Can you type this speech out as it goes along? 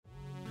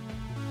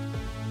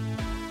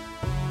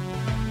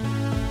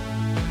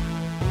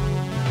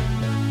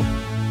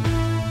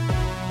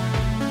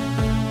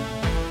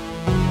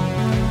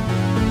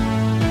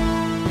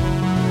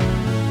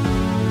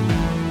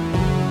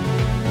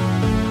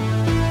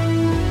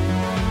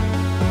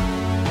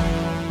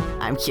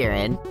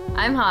Kieran.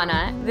 I'm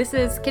Hannah. This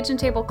is Kitchen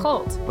Table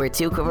Cult. We're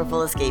two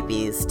quiverful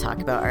escapees talk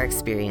about our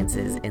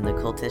experiences in the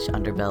cultish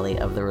underbelly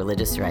of the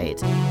religious right.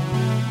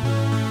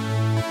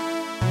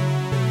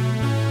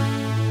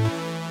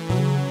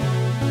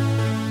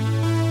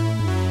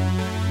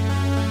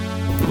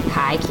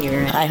 Hi,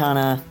 Kieran. Hi,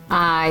 Hannah.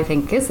 I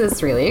think this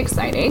is really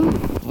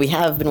exciting. We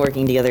have been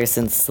working together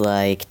since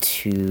like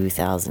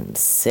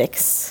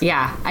 2006.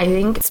 Yeah, I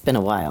think... It's been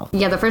a while.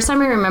 Yeah, the first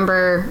time I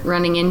remember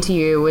running into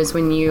you was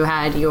when you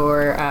had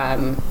your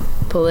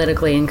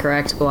politically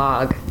incorrect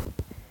blog.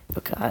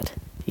 Oh, God.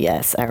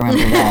 Yes, I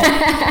remember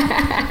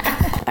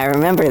that. I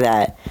remember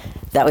that.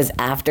 That was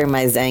after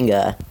my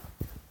Zanga,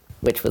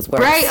 which was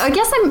worse. Right, I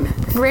guess I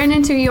ran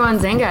into you on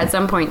Zanga at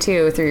some point,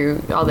 too,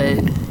 through all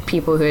the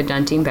people who had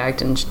done Team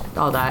Pact and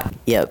all that.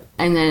 Yep.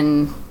 And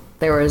then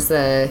there was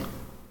the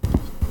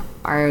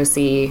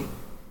ROC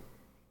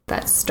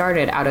that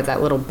started out of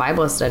that little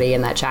Bible study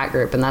in that chat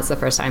group, and that's the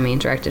first time I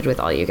interacted with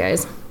all you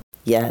guys.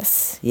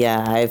 Yes.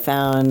 Yeah, I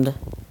found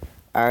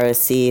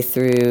ROC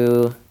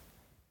through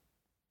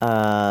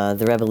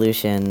the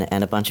Revolution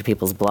and a bunch of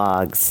people's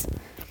blogs.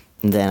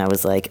 And then I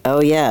was like, oh,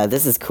 yeah,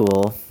 this is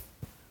cool.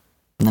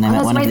 And then I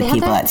met one of the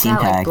people at Team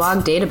Pact.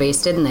 Blog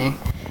database, didn't they?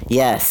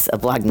 Yes, a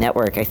blog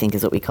network, I think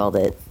is what we called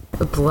it.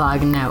 A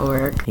blog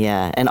network.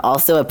 Yeah, and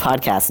also a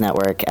podcast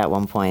network at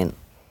one point.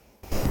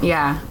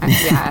 Yeah,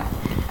 yeah.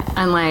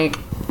 And like,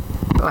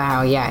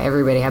 wow, yeah,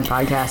 everybody had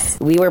podcasts.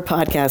 We were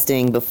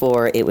podcasting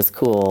before it was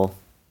cool.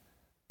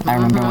 I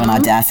remember when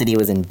Audacity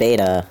was in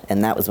beta,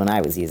 and that was when I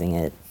was using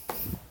it.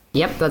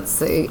 Yep,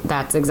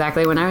 that's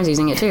exactly when I was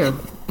using it too.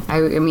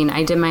 I mean,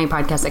 I did my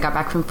podcast. I got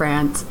back from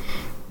France,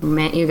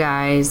 met you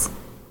guys,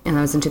 and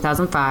that was in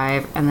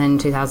 2005. And then in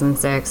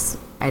 2006,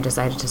 I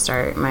decided to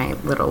start my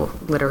little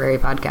literary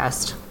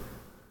podcast.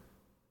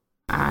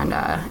 And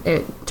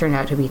it turned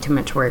out to be too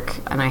much work,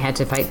 and I had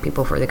to fight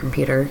people for the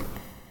computer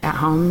at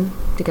home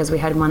because we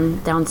had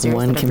one downstairs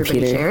that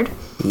everybody shared.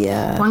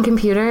 Yeah. One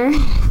computer.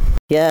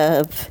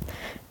 Yep.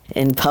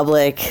 In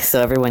public,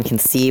 so everyone can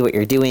see what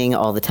you're doing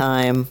all the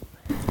time.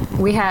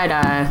 We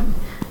had,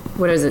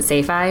 what was it,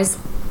 Safe Eyes?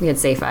 We had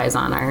Safe Eyes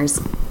on ours,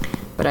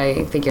 but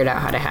I figured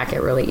out how to hack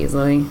it really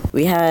easily.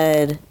 We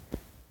had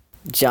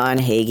John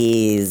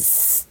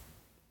Hagee's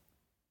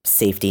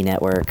safety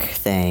network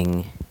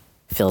thing,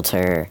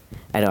 filter.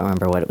 I don't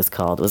remember what it was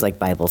called. It was like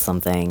Bible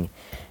something.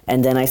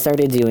 And then I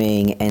started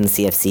doing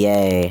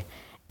NCFCA,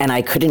 and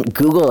I couldn't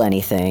Google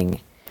anything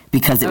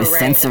because it was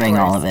censoring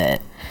all of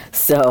it.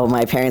 So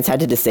my parents had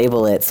to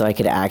disable it so I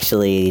could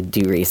actually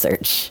do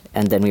research.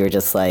 And then we were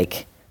just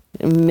like,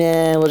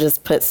 meh, we'll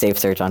just put Safe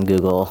Search on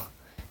Google.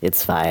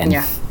 It's fine.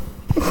 Yeah.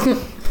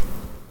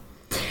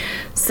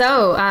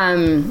 So,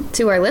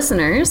 to our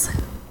listeners,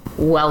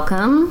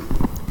 welcome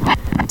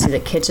to the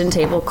Kitchen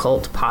Table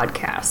Cult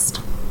podcast.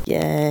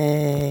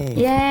 Yay.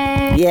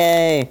 Yay.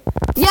 Yay.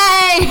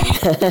 Yay!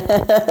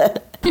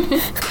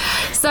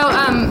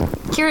 So,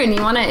 Kieran,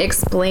 you want to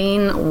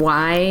explain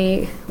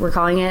why we're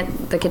calling it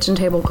the Kitchen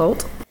Table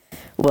Cult?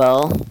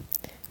 Well,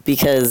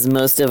 because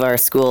most of our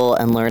school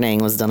and learning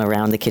was done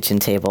around the kitchen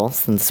table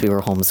since we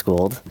were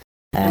homeschooled.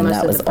 And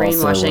most of the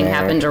brainwashing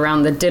happened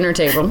around the dinner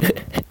table.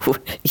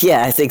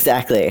 Yes,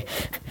 exactly.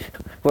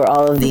 Where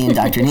all of the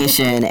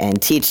indoctrination and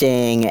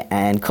teaching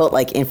and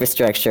cult-like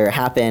infrastructure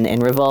happened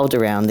and revolved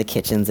around the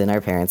kitchens in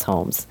our parents'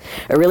 homes.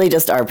 Or really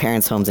just our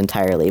parents' homes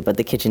entirely, but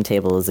the kitchen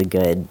table is a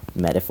good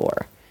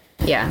metaphor.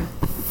 Yeah.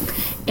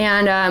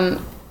 And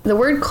the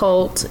word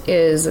cult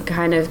is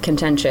kind of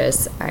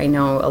contentious. I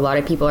know a lot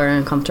of people are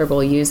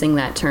uncomfortable using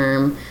that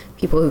term.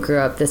 People who grew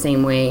up the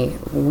same way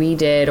we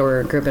did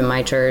or grew up in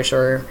my church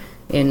or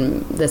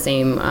in the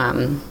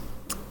same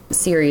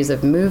series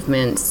of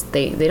movements,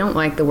 they don't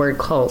like the word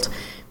cult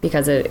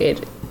because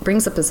it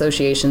brings up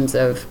associations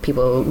of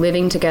people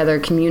living together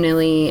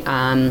communally,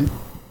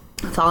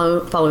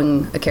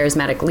 following a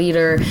charismatic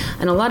leader.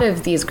 And a lot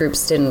of these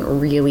groups didn't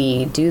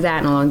really do that,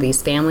 and a lot of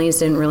these families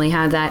didn't really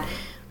have that.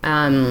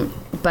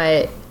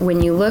 But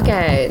when you look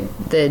at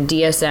the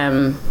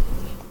DSM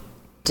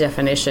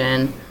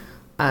definition,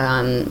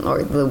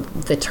 or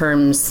the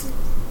terms,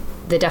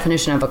 the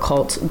definition of a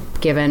cult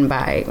given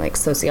by like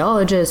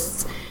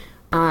sociologists,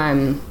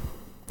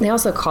 they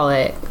also call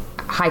it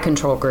high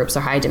control groups or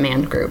high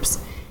demand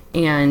groups.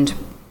 And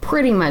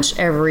pretty much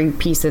every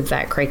piece of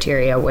that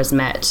criteria was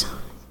met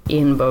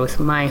in both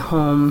my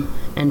home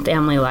and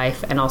family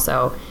life and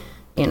also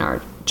in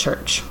our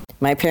church.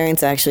 My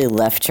parents actually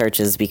left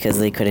churches because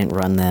they couldn't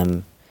run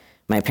them.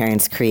 My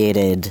parents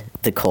created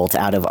the cult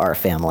out of our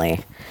family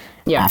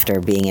after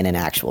being in an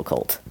actual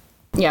cult.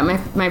 Yeah,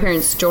 my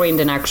parents joined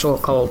an actual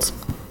cult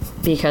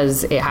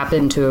because it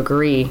happened to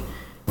agree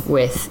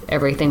with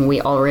everything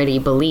we already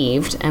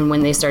believed. And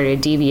when they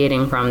started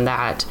deviating from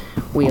that,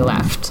 we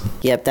left.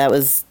 Yep, that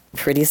was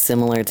pretty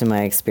similar to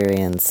my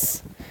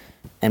experience.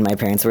 And my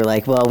parents were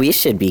like, well, we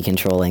should be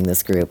controlling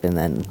this group. And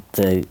then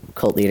the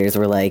cult leaders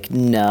were like,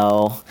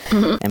 no.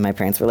 Mm-hmm. And my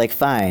parents were like,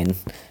 fine.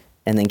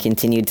 And then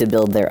continued to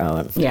build their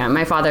own. Yeah,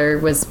 my father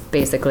was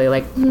basically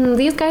like,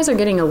 these guys are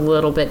getting a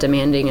little bit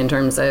demanding in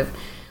terms of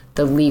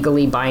the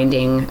legally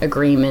binding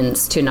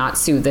agreements to not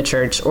sue the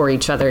church or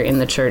each other in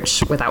the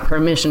church without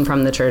permission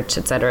from the church,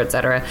 et cetera, et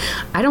cetera.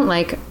 I don't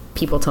like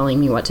people telling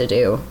me what to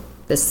do.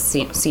 This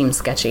seems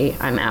sketchy.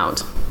 I'm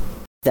out.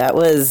 That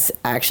was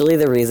actually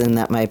the reason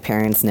that my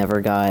parents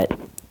never got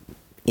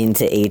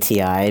into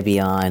ATI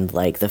beyond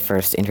like the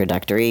first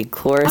introductory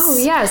course. Oh,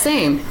 yeah,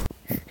 same.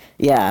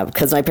 Yeah,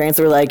 because my parents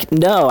were like,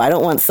 no, I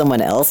don't want someone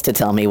else to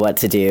tell me what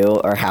to do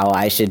or how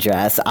I should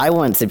dress. I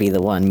want to be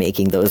the one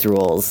making those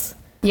rules.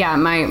 Yeah,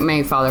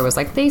 my father was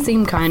like, they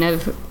seem kind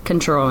of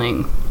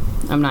controlling.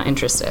 I'm not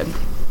interested.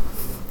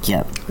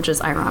 Yep. Which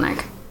is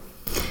ironic.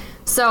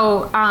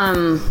 So,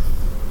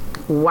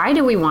 why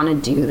do we want to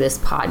do this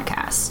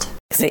podcast?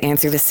 Because I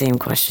answer the same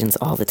questions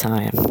all the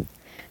time.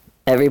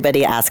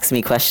 Everybody asks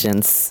me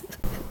questions.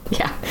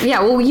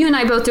 Yeah. Well, you and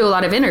I both do a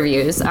lot of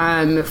interviews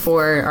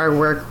for our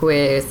work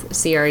with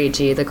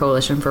CREG, the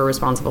Coalition for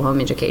Responsible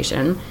Home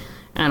Education,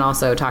 and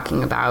also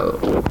talking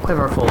about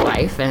Quiverful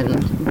life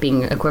and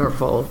being a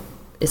Quiverful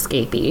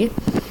escapee.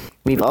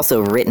 We've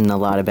also written a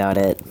lot about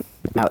it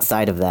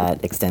outside of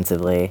that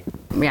extensively.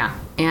 Yeah.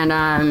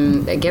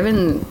 And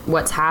given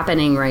what's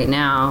happening right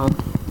now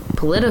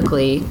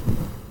politically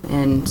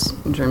and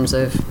in terms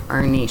of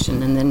our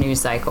nation and the news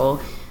cycle,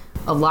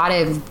 a lot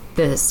of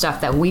the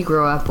stuff that we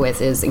grew up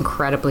with is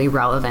incredibly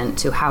relevant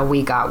to how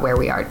we got where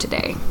we are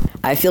today.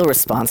 I feel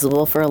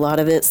responsible for a lot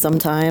of it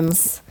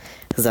sometimes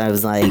because I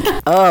was like,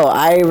 oh,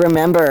 I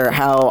remember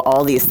how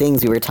all these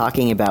things we were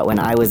talking about when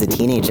I was a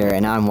teenager,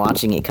 and now I'm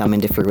watching it come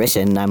into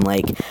fruition, and I'm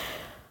like,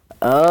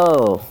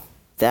 oh,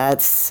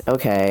 that's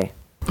okay.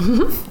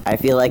 I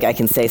feel like I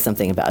can say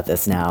something about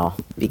this now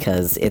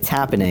because it's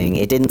happening.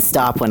 It didn't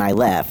stop when I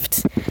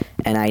left,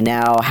 and I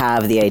now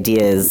have the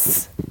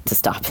ideas to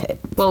stop it.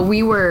 Well,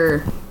 we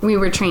were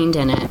trained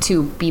in it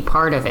to be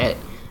part of it,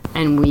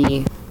 and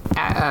we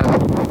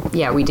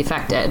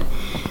defected.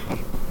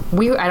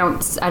 I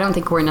don't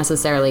think we're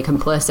necessarily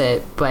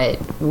complicit, but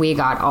we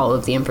got all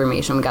of the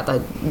information. We got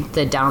the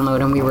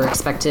download, and we were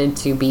expected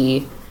to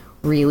be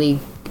really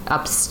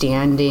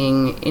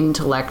upstanding,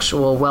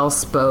 intellectual,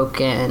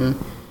 well-spoken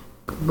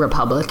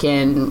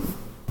Republican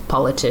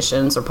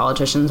politicians or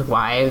politicians'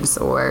 wives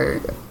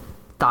or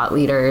thought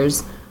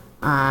leaders.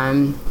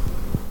 I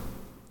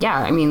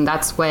mean,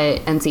 that's what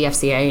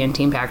NCFCA and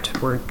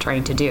TeamPact were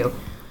trying to do.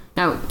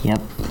 Now,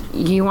 Yep.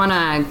 You want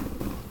to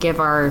give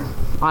our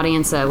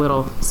audience a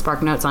little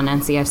spark notes on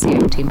NCFCA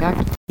and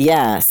TeamPact?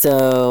 Yeah,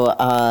 so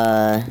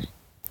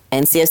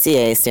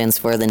NCFCA stands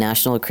for the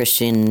National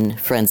Christian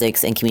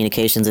Forensics and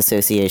Communications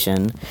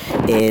Association.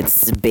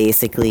 It's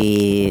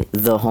basically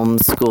the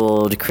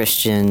homeschooled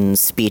Christian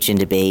speech and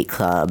debate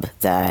club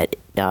that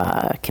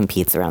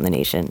competes around the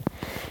nation.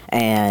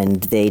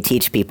 And they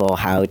teach people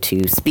how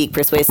to speak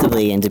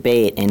persuasively and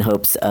debate in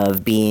hopes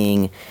of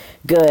being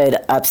good,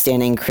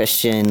 upstanding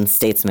Christian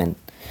statesmen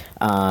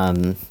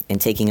and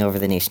taking over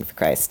the nation for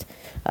Christ.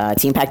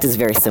 TeamPact is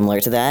very similar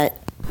to that.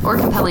 Or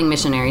compelling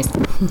missionaries.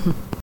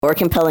 Or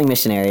compelling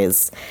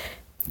missionaries.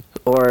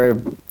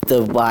 Or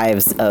the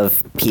wives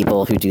of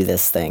people who do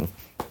this thing.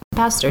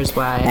 Pastors'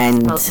 wives.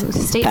 And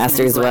statesmen's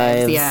pastors'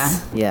 wives.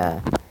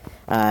 Yeah.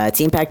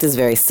 TeamPact is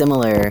very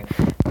similar,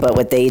 but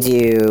what they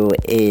do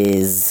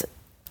is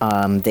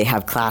they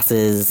have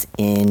classes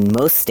in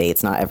most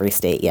states, not every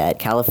state yet.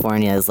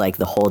 California is like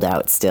the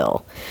holdout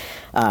still.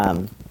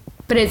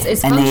 But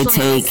it's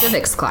functionally a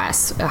civics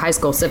class, a high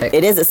school civics.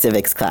 It is a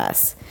civics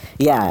class.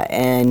 Yeah,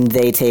 and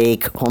they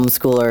take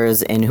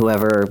homeschoolers and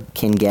whoever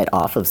can get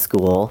off of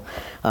school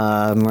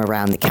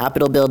around the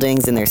Capitol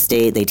buildings in their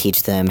state. They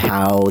teach them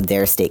how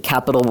their state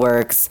capitol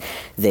works.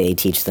 They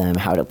teach them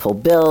how to pull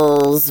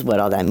bills, what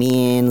all that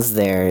means.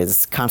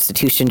 There's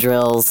Constitution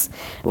drills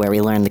where we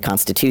learn the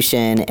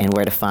Constitution and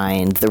where to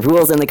find the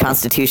rules in the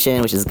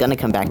Constitution, which is going to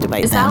come back to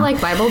bite them. Is that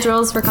like Bible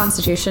drills for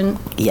Constitution?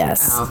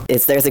 Yes. Oh.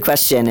 There's a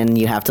question and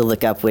you have to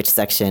look up which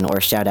section or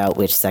shout out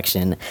which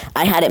section.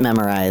 I had it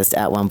memorized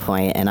at one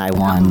point and I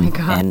won. Oh my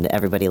God. And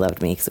everybody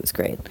loved me because it was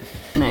great.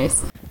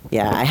 Nice.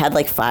 Yeah, I had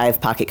like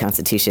 5 pocket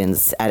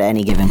constitutions at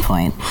any given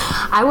point.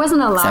 I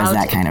wasn't allowed. So I was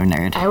that kind of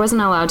nerd. I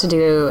wasn't allowed to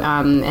do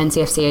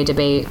NCFCA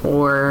debate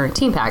or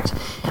TeamPact.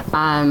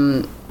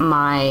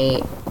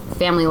 My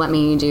family let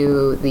me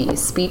do the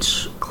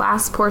speech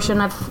class portion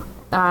of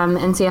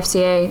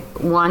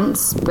NCFCA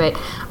once, but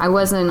I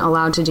wasn't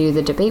allowed to do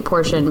the debate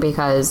portion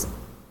because,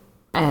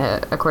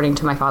 according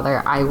to my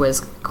father, I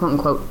was quote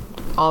unquote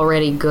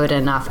already good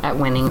enough at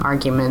winning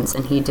arguments,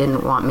 and he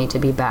didn't want me to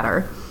be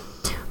better.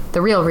 The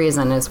real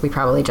reason is we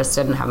probably just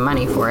didn't have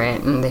money for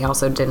it, and they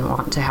also didn't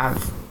want to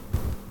have,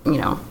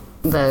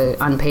 the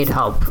unpaid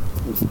help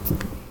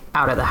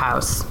out of the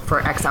house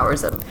for X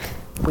hours a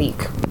week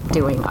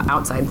doing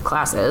outside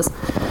classes.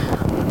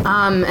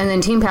 And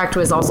then TeamPact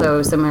was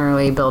also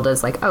similarly billed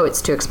as like, oh,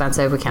 it's too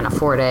expensive, we can't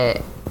afford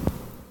it,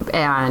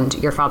 and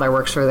your father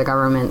works for the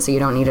government, so you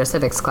don't need a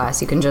civics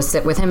class, you can just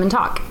sit with him and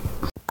talk.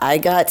 I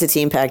got to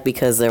TeamPact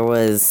because there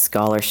was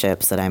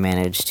scholarships that I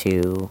managed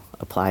to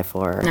apply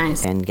for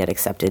and get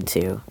accepted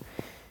to.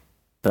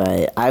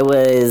 But I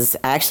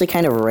actually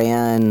kind of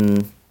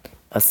ran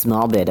a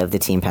small bit of the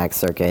Team Pact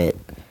circuit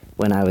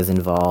when I was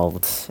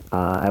involved.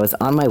 I was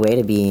on my way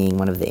to being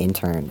one of the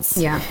interns.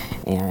 Yeah.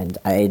 And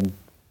I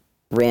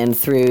ran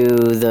through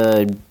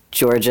the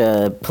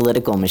Georgia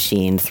political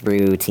machine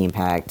through Team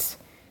Pact.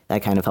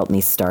 That kind of helped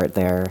me start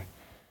there.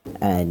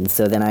 And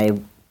so then I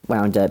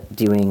wound up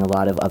doing a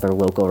lot of other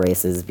local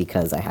races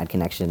because I had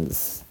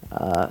connections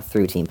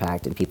through Team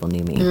Pact and people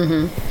knew me.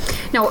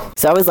 Mm-hmm. Now,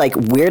 so I was like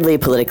weirdly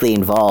politically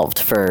involved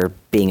for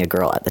being a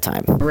girl at the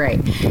time. Right.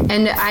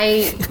 And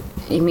I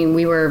mean,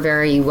 we were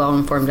very well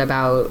informed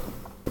about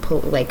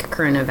like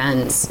current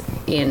events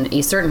in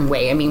a certain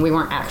way. I mean, we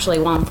weren't actually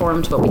well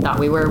informed, but we thought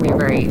we were. We were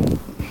very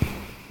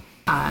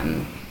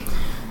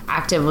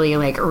actively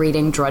like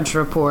reading Drudge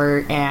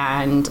Report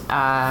and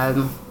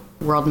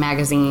World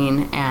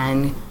Magazine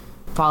and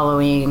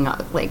following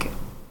like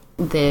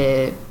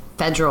the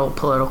federal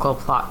political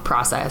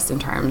process in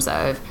terms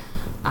of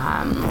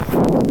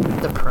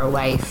the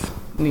pro-life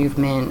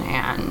movement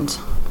and,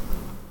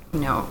 you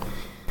know,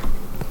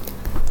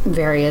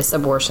 various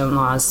abortion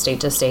laws state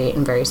to state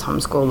and various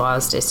homeschool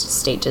laws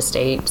state to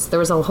state. So there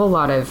was a whole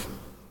lot of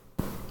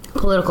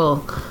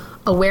political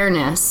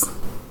awareness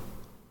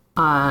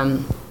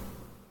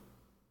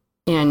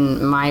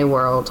in my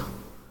world.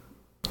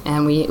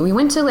 And we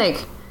went to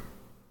like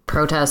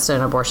protest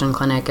an abortion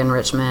clinic in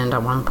Richmond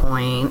at one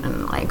point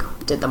and like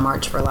did the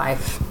March for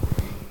Life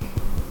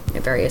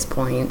at various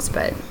points.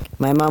 But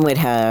my mom would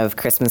have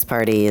Christmas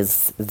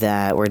parties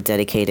that were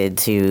dedicated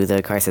to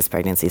the crisis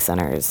pregnancy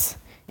centers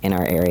in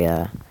our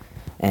area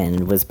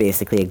and was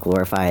basically a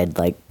glorified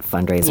like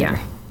fundraiser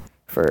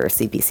for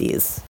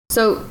CPCs.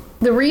 So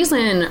the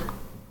reason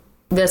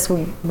this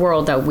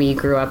world that we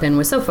grew up in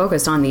was so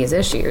focused on these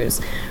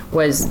issues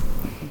was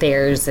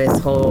there's this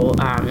whole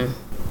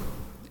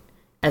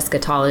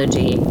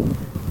eschatology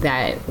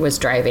that was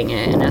driving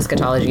it. And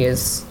eschatology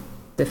is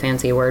the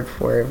fancy word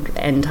for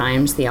end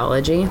times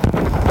theology.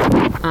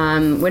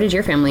 What did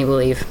your family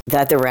believe?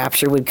 That the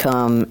rapture would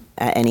come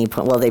at any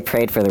point. Well, they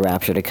prayed for the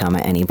rapture to come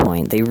at any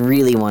point. They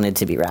really wanted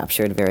to be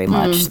raptured very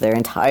much. Their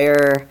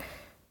entire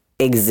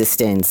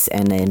existence,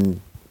 and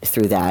then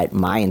through that,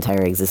 my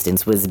entire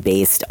existence, was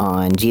based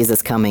on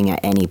Jesus coming at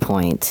any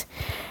point.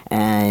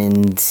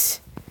 And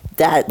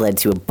that led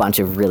to a bunch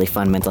of really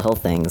fun mental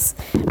health things,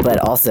 but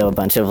also a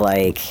bunch of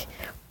like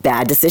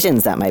bad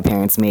decisions that my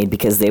parents made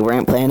because they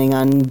weren't planning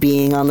on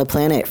being on the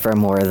planet for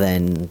more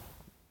than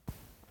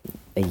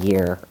a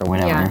year or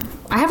whatever. Yeah.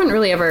 I haven't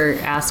really ever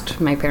asked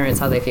my parents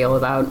how they feel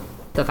about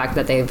the fact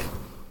that they've,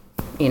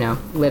 you know,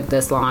 lived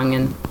this long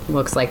and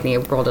looks like the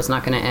world is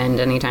not going to end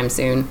anytime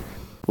soon.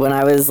 When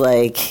I was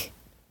like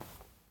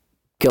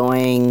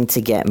going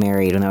to get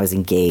married, when I was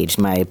engaged,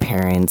 my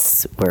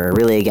parents were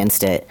really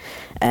against it.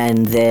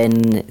 And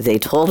then they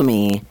told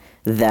me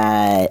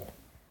that,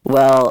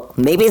 well,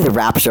 maybe the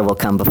rapture will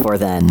come before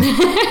then.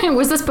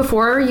 Was this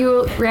before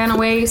you ran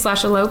away /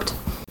 eloped?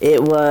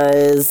 It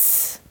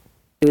was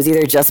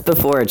either just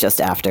before or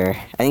just after.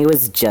 I think it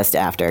was just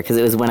after, because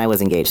it was when I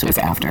was engaged. It was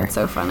after. That's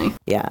so funny.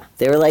 Yeah.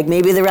 They were like,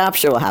 maybe the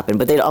rapture will happen.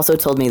 But they'd also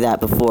told me that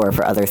before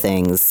for other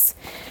things.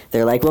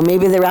 They're like, well,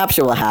 maybe the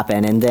rapture will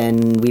happen, and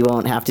then we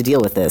won't have to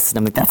deal with this. And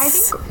I'm like,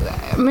 that's I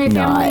think my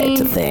family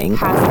not a thing.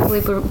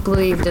 Passively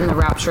believed in the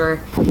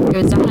rapture. It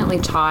was definitely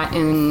taught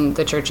in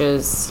the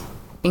churches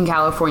in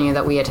California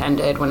that we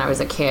attended when I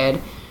was a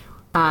kid.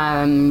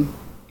 And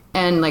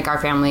like my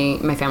family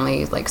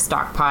like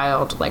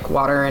stockpiled like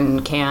water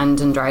and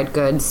canned and dried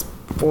goods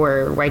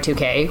for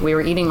Y2K. We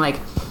were eating like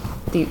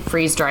the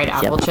freeze-dried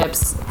apple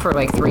chips for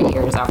like 3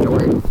 years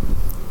afterward.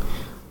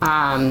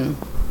 I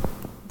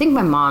think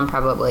my mom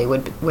probably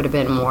would have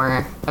been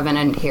more of an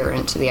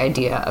adherent to the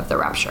idea of the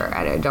rapture.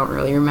 I don't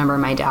really remember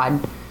my dad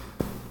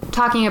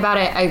talking about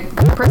it.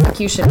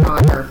 Persecution,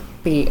 however,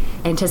 the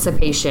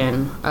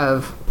anticipation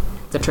of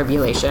the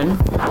tribulation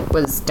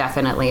was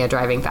definitely a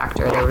driving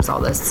factor. There was all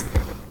this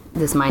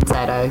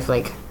mindset of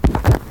like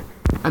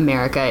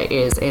America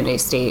is in a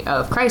state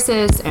of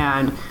crisis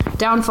and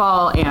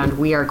downfall, and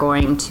we are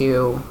going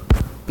to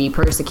be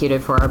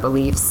persecuted for our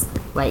beliefs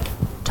like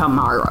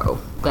tomorrow.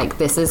 Like,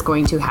 this is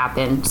going to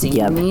happen, so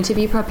you need to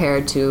be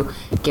prepared to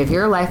give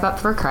your life up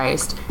for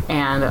Christ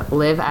and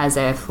live as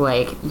if,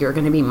 like, you're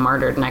going to be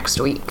martyred next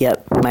week.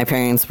 Yep, my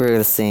parents were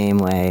the same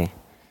way,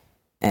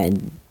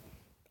 and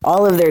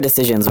all of their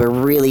decisions were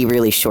really,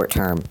 really short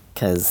term,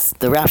 because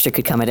the rapture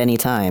could come at any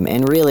time,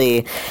 and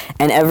really,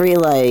 and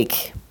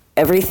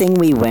everything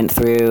we went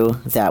through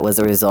that was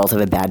a result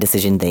of a bad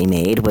decision they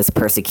made was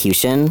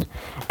persecution,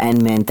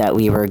 and meant that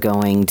we were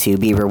going to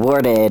be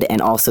rewarded,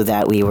 and also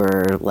that we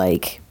were,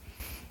 like,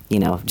 you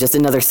know, just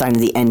another sign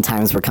of the end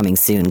times were coming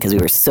soon, because we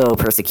were so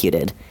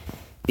persecuted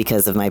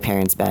because of my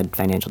parents' bad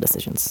financial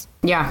decisions.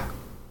 Yeah.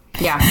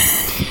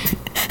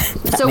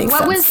 So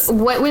what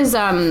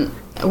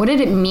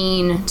did it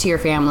mean to your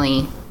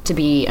family to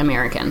be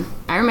American?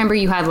 I remember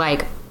you had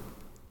like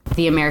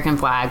the American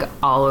flag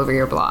all over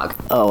your blog.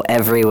 Oh,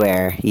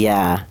 everywhere.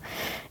 Yeah.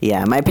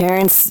 My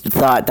parents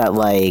thought that,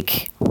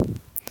 like,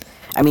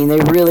 I mean, they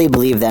really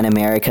believed that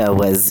America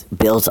was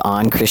built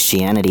on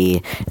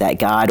Christianity, that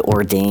God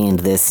ordained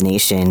this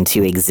nation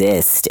to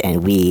exist,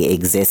 and we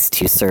exist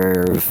to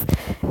serve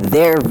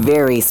their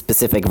very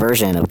specific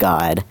version of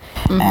God,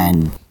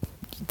 and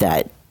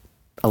that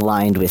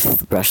aligned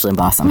with Rush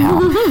Limbaugh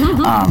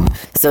somehow.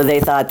 So they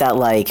thought that,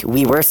 like,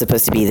 we were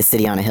supposed to be the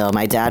city on a hill.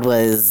 My dad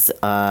was,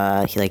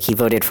 he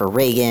voted for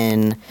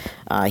Reagan.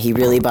 He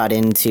really bought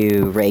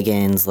into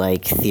Reagan's,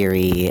 like,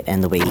 theory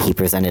and the way he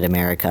presented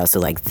America. So,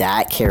 like,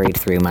 that carried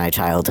through my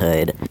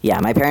childhood. Yeah,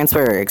 my parents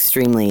were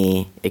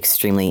extremely,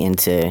 extremely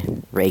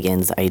into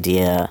Reagan's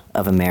idea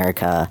of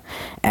America.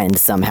 And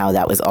somehow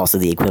that was also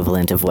the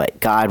equivalent of what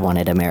God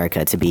wanted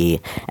America to be.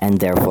 And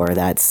therefore,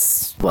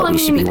 that's what we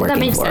should be working for. That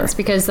makes sense,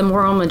 because the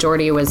moral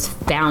majority was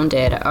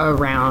founded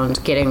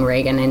around getting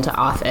Reagan into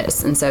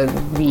office. And so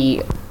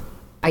the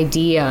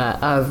idea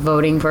of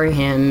voting for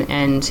him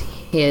and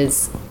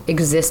his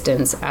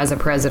existence as a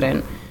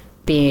president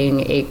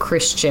being a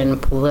Christian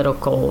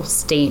political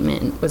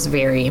statement was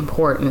very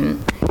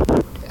important,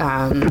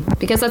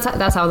 because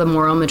that's how the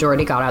moral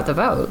majority got out the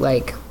vote.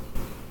 Like,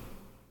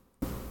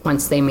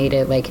 once they made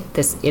it like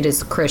this, it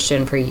is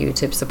Christian for you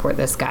to support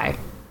this guy,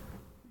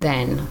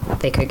 then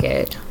they could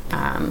get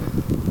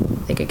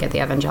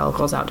the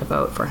evangelicals out to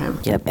vote for him.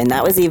 Yep, and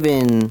that was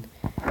even.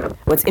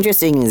 What's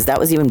interesting is that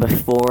was even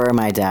before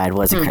my dad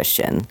was a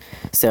Christian.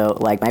 So,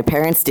 like, my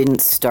parents didn't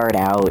start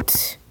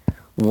out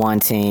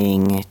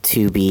wanting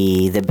to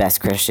be the best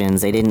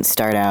Christians. They didn't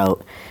start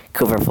out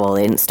quiverful.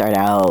 They didn't start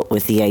out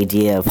with the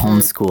idea of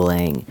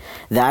homeschooling.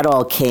 That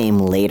all came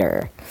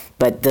later.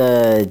 But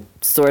the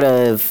sort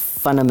of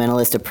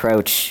fundamentalist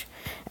approach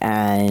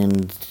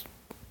and,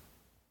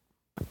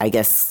 I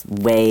guess,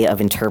 way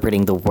of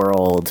interpreting the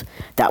world,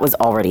 that was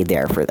already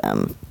there for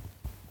them.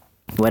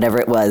 Whatever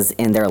it was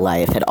in their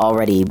life had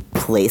already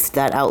placed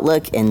that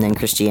outlook, and then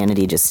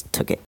Christianity just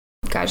took it.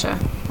 Gotcha.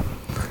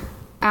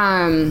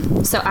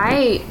 So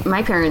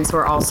my parents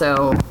were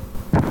also,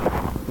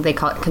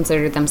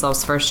 considered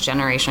themselves first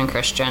generation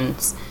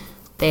Christians.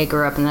 They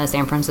grew up in the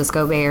San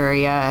Francisco Bay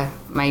Area.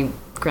 My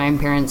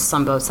grandparents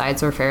on both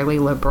sides were fairly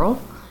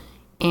liberal,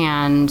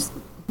 and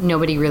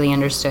nobody really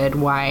understood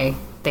why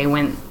they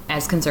went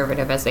as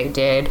conservative as they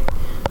did.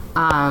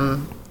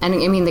 And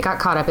I mean, they got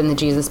caught up in the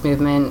Jesus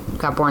movement,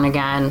 got born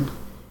again,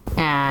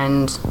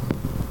 and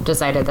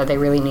decided that they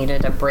really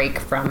needed a break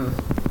from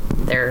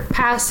their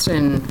past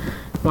and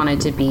wanted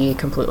to be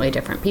completely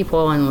different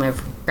people and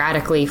live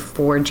radically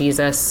for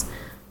Jesus.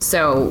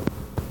 So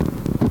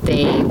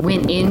they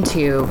went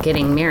into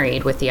getting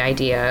married with the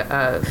idea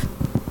of,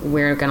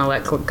 we're going to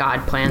let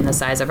God plan the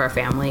size of our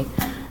family.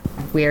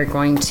 We are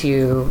going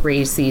to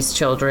raise these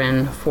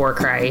children for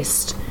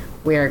Christ.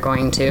 We are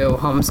going to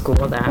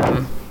homeschool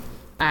them.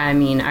 I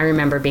mean, I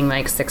remember being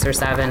like 6 or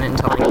 7 and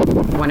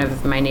telling one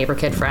of my neighbor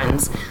kid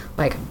friends,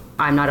 like,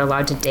 I'm not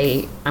allowed to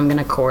date. I'm going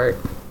to court.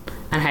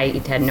 And I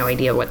had no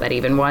idea what that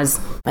even was.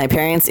 My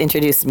parents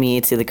introduced me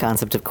to the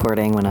concept of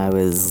courting when I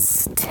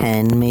was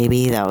 10,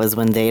 maybe. That was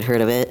when they'd heard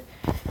of it.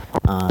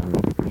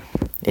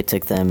 It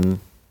took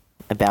them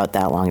about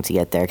that long to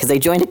get there, because they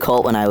joined a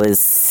cult when I was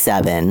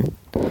 7,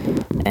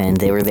 and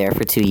they were there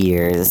for 2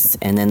 years,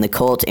 and then the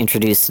cult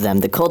introduced them.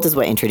 The cult is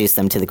what introduced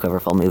them to the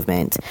Quiverful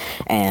movement,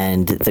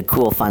 and the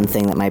cool, fun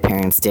thing that my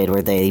parents did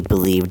where they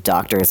believed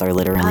doctors are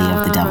literally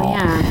of the devil.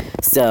 Yeah.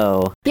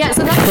 So that's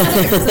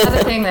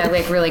another thing that,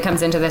 like, really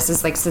comes into this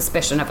is, like,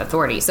 suspicion of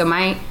authority. So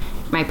my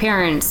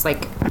parents,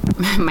 like,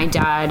 my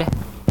dad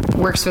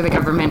works for the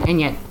government and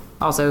yet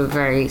also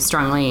very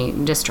strongly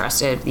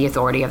distrusted the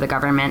authority of the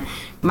government.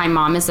 My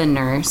mom is a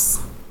nurse,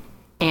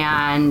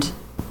 and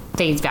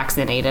they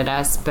vaccinated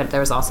us, but there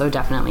was also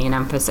definitely an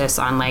emphasis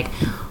on, like,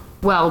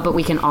 well, but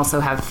we can also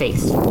have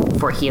faith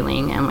for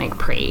healing and, like,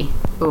 pray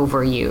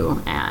over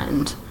you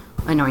and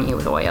anoint you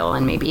with oil,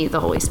 and maybe the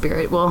Holy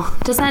Spirit will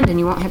descend and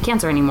you won't have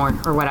cancer anymore,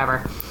 or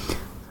whatever.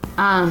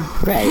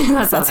 Right.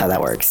 That's how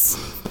that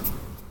works.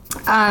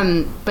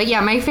 But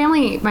yeah, my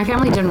family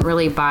didn't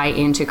really buy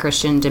into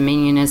Christian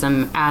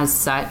dominionism as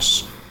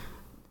such.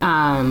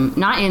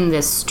 Not in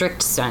this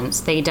strict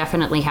sense. They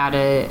definitely had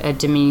a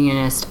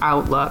dominionist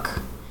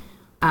outlook.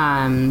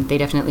 They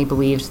definitely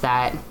believed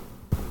that,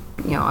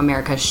 you know,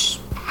 America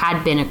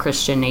had been a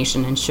Christian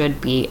nation and should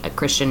be a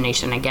Christian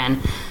nation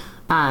again.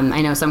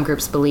 I know some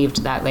groups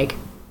believed that, like,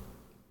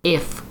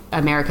 if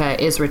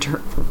America is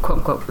quote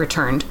unquote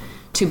returned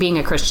to being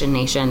a Christian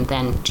nation,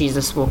 then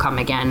Jesus will come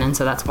again, and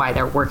so that's why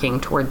they're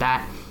working toward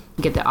that.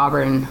 You get the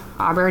Auburn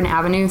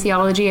Avenue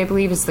Theology, I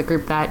believe, is the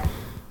group that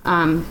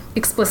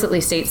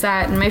explicitly states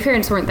that. And my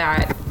parents weren't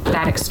that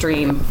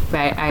extreme,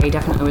 but I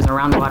definitely was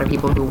around a lot of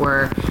people who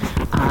were,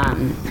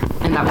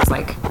 and that was,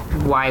 like,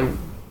 why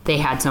they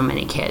had so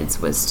many kids,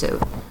 was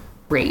to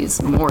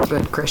raise more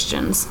good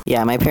Christians.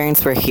 Yeah, my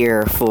parents were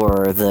here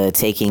for the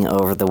taking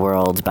over the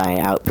world by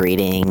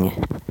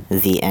outbreeding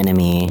the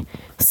enemy,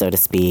 so to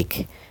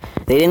speak.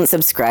 They didn't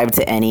subscribe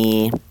to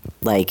any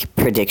like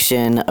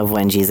prediction of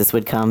when Jesus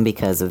would come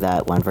because of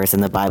that one verse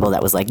in the Bible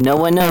that was like, no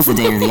one knows the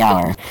day or the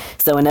hour.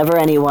 So whenever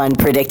anyone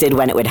predicted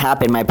when it would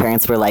happen, my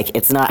parents were like,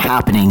 it's not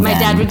happening My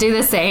then, dad would do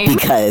the same.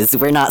 because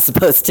we're not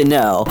supposed to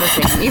know.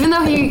 Even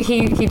though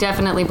he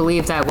definitely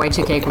believed that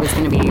Y2K was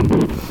going to be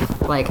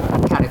like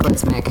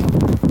cataclysmic,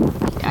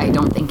 I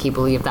don't think he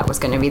believed that was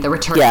going to be the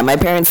return. Yeah, my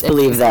parents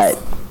believe that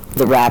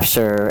the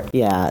rapture,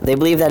 they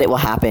believe that it will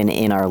happen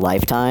in our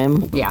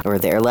lifetime, or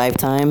their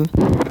lifetime,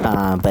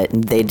 but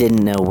they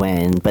didn't know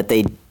when. But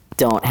they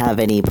don't have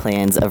any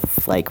plans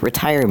of like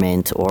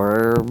retirement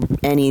or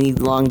any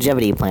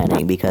longevity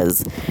planning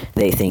because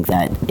they think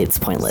that it's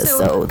pointless.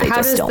 So they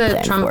just don't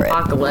plan for it.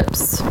 How does the Trump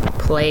apocalypse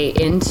play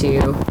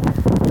into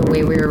the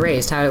way we were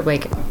raised? How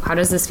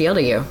does this feel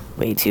to you?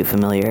 Way too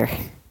familiar.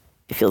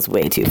 It feels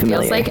way too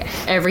familiar. It feels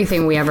like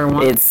everything we ever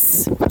wanted.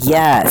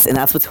 Yes, and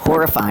that's what's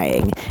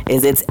horrifying,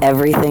 is it's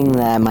everything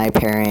that my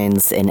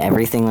parents and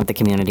everything with the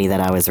community that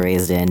I was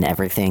raised in,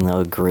 everything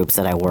the groups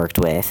that I worked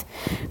with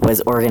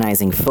was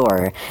organizing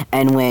for.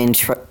 And when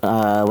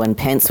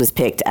Pence was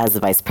picked as the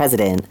vice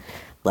president,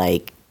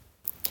 like,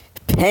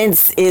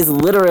 Pence is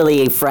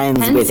literally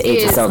friends with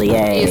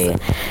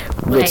HSLDA,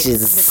 which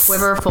is the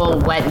quiverful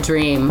wet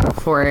dream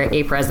for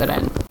a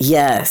president.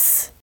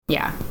 Yes.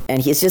 Yeah.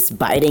 And he's just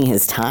biding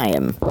his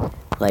time.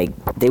 Like,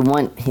 they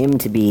want him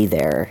to be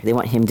there. They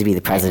want him to be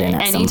the president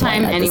at some point.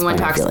 Anytime anyone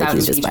talks about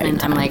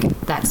impeachment, I'm like,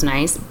 that's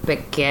nice,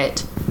 but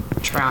get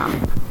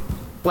Trump.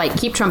 Like,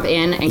 keep Trump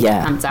in and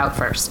get Pence out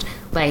first.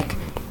 Like,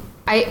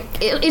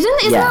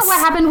 isn't that what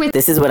happened with...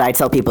 This is what I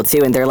tell people,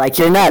 too, and they're like,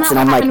 you're nuts, and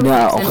I'm like,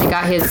 no. He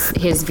got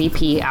his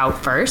VP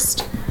out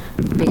first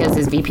because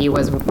his VP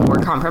was more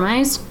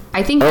compromised.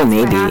 I think that's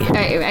maybe. What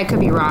I could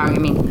be wrong. I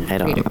mean, I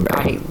don't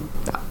remember.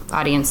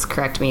 Audience,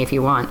 correct me if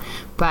you want,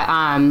 but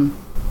I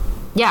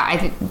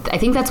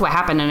think that's what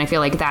happened, and I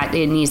feel like that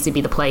it needs to be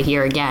the play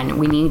here again.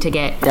 We need to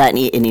get that.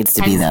 It needs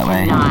to be that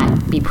way.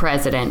 Not be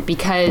president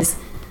because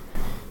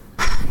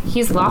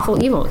he's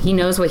lawful evil. He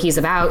knows what he's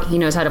about. He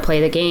knows how to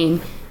play the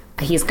game.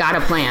 He's got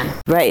a plan.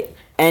 Right,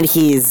 and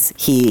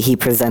he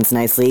presents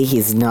nicely.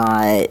 He's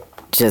not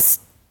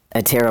just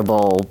a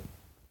terrible,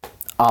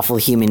 awful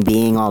human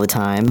being all the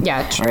time.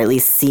 Yeah, true. Or at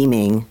least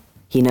seeming.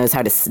 He knows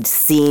how to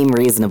seem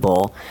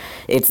reasonable.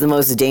 It's the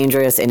most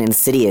dangerous and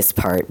insidious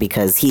part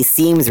because he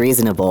seems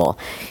reasonable.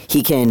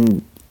 He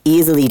can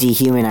easily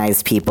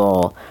dehumanize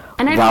people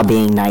while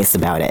being nice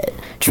about it.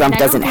 Trump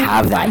doesn't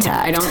have that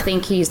tact. I don't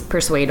think he's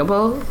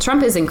persuadable.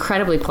 Trump is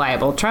incredibly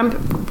pliable. Trump,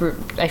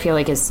 I feel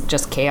like, is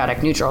just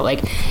chaotic neutral.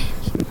 Like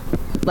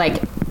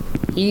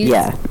he's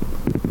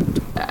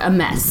a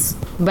mess,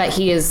 but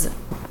he is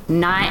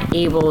not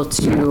able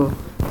to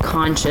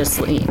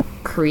consciously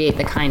create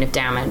the kind of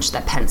damage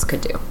that Pence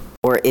could do.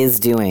 Or is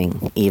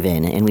doing,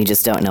 even, and we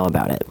just don't know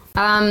about it.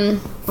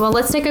 Well,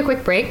 let's take a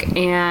quick break,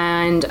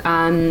 and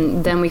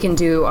then we can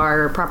do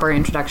our proper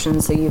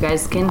introductions so you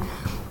guys can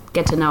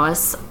get to know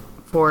us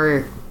for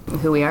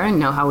who we are and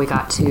know how we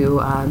got to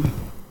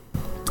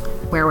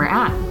where we're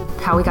at,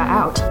 how we got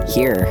out.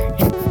 Here.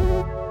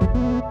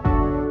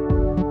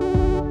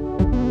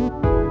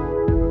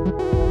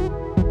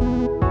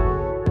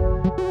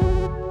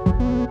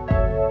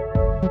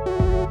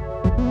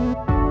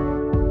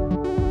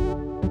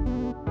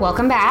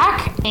 Welcome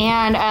back,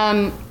 and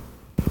I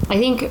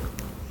think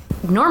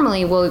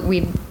normally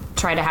we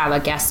try to have a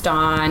guest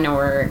on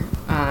or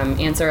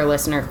answer a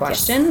listener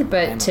question,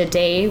 but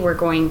today we're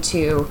going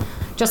to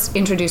just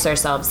introduce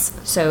ourselves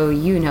so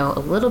you know a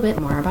little bit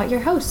more about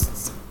your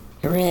hosts.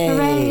 Hooray!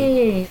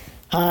 Hooray!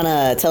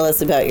 Hannah, tell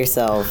us about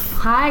yourself.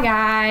 Hi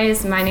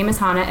guys, my name is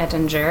Hannah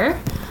Ettinger.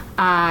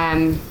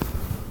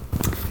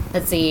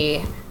 Let's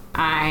see,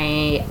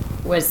 I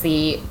was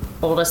the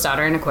oldest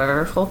daughter in a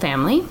quiverful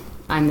family.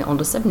 I'm the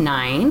oldest of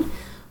 9. We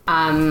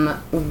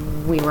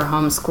were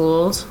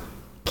homeschooled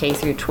K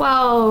through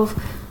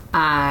 12,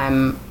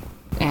 and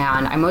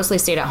I mostly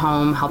stayed at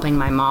home helping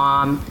my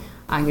mom.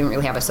 I didn't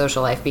really have a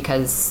social life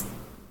because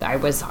I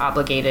was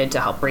obligated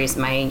to help raise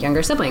my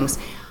younger siblings.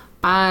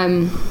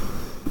 My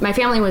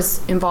family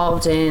was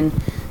involved in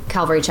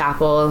Calvary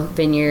Chapel,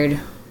 Vineyard,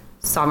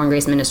 Sovereign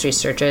Grace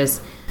Ministries churches,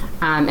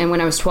 and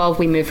when I was 12,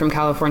 we moved from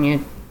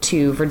California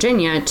to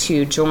Virginia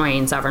to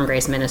join Sovereign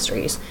Grace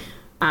Ministries.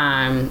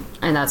 And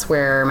that's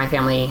where my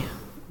family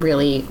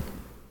really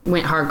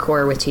went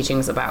hardcore with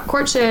teachings about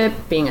courtship,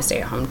 being a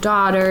stay-at-home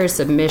daughter,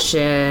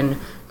 submission,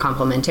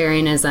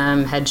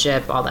 complementarianism,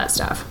 headship, all that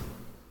stuff.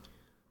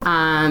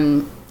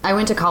 I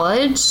went to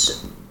college,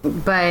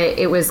 but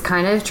it was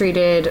kind of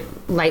treated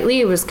lightly.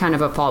 It was kind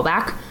of a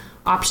fallback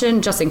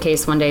option just in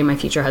case one day my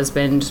future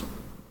husband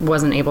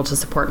wasn't able to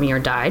support me or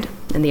died.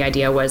 And the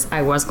idea was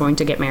I was going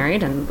to get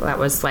married, and that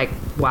was like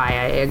why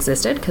I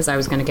existed, because I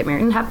was going to get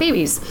married and have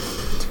babies.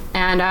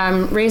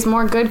 And raise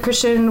more good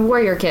Christian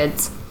warrior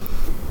kids.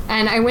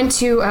 And I went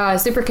to a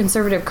super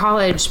conservative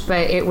college,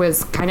 but it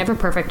was kind of a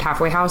perfect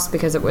halfway house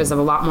because it was a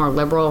lot more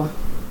liberal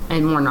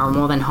and more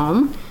normal than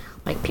home.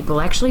 Like, people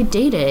actually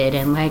dated,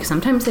 and like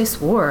sometimes they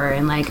swore,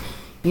 and like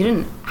you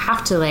didn't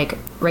have to like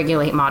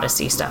regulate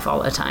modesty stuff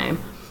all the time.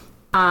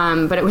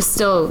 But it was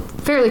still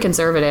fairly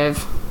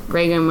conservative.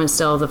 Reagan was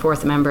still the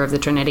fourth member of the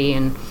Trinity,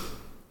 and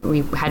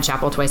we had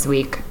chapel twice a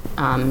week,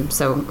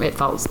 so it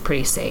felt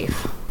pretty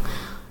safe.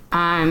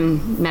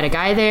 Met a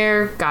guy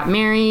there, got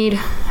married,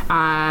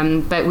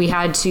 but we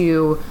had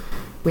to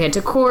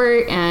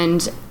court,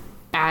 and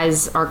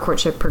as our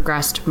courtship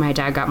progressed, my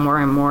dad got more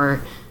and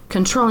more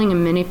controlling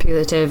and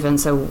manipulative, and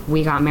so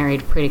we got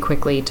married pretty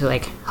quickly to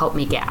like help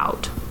me get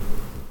out,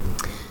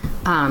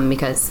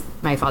 because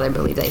my father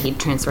believed that he'd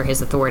transfer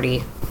his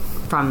authority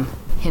from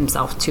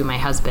himself to my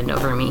husband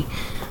over me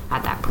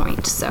at that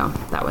point. So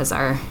that was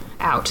our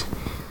out.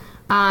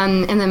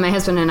 And then my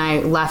husband and I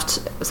left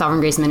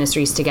Sovereign Grace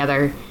Ministries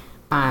together,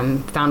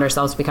 found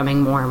ourselves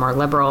becoming more and more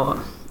liberal,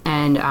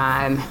 and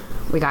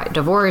we got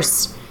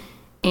divorced,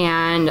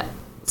 and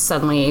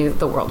suddenly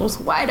the world was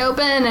wide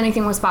open,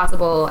 anything was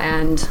possible,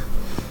 and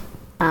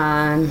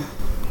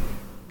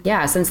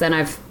since then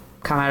I've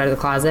come out of the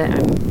closet.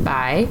 I'm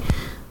bi,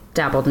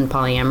 dabbled in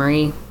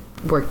polyamory,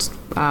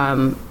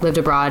 lived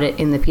abroad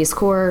in the Peace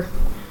Corps,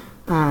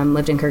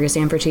 lived in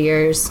Kyrgyzstan for 2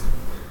 years,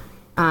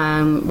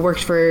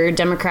 worked for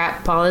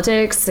Democrat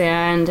politics,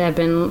 and have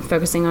been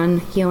focusing on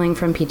healing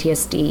from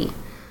PTSD.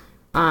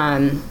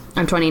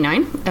 I'm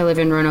 29. I live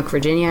in Roanoke,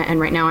 Virginia, and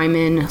right now I'm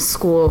in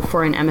school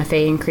for an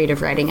MFA in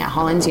creative writing at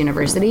Hollins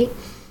University.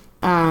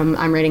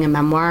 I'm writing a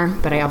memoir,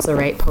 but I also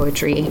write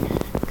poetry,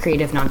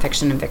 creative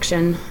nonfiction, and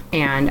fiction.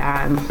 And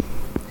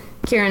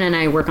Kieran and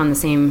I work on the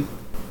same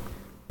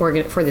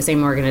for the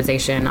same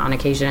organization on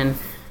occasion,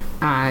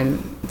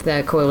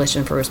 the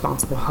Coalition for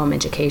Responsible Home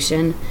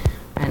Education,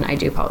 and I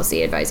do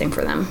policy advising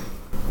for them.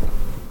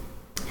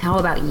 How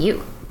about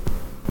you?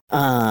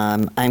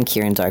 I'm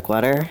Kieran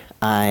Darkwater.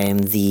 I'm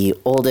the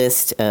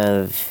oldest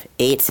of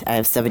 8. I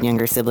have 7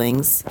 younger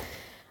siblings.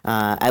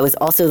 I was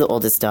also the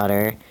oldest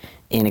daughter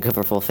in a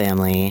Cooperful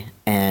family,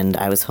 and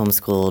I was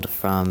homeschooled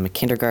from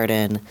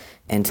kindergarten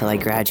until I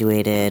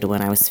graduated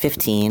when I was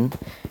 15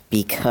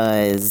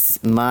 because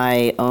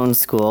my own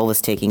school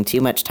was taking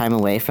too much time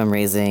away from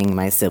raising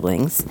my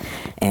siblings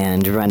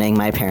and running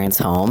my parents'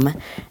 home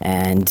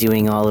and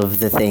doing all of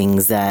the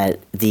things that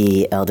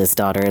the eldest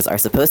daughters are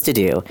supposed to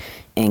do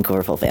in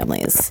Cooperful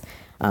families.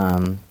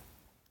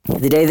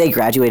 The day they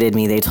graduated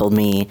me, they told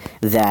me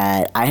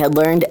that I had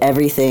learned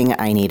everything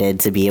I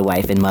needed to be a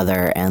wife and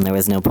mother, and there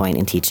was no point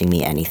in teaching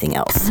me anything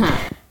else.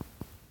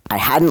 I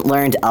hadn't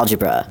learned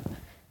algebra.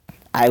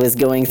 I was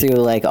going through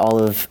like all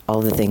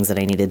the things that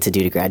I needed to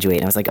do to graduate,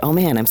 and I was like, oh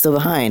man, I'm still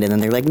behind. And then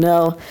they're like,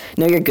 no,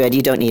 you're good.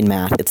 You don't need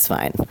math. It's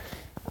fine.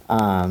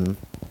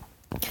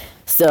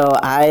 So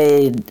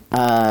I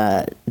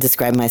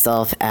describe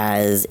myself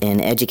as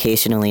an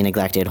educationally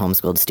neglected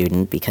homeschooled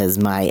student because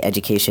my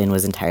education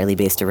was entirely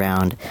based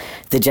around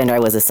the gender I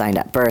was assigned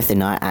at birth and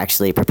not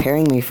actually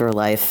preparing me for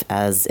life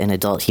as an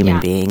adult human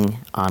being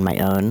on my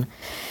own,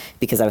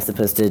 because I was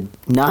supposed to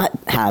not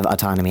have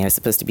autonomy. I was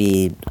supposed to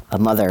be a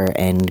mother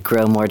and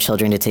grow more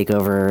children to take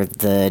over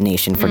the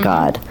nation for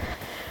God.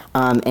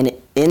 And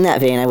in that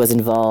vein, I was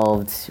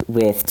involved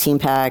with Team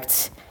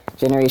Pact,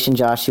 Generation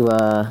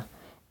Joshua,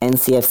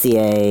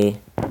 NCFCA,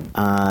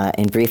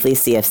 and briefly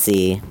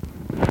CFC,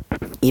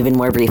 even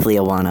more briefly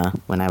Awana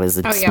when I was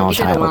a small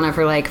child. We did Awana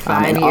for like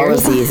 5 years. All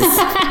of these,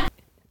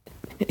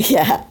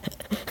 yeah.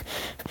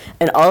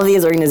 And all of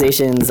these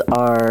organizations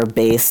are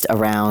based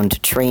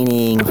around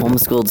training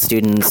homeschooled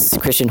students,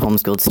 Christian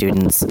homeschooled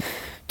students,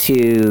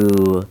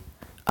 to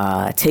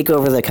take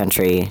over the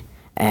country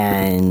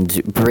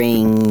and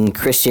bring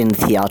Christian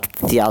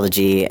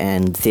theology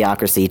and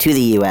theocracy to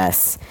the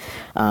U.S.,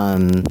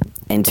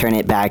 and turn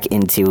it back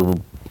into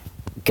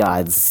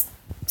God's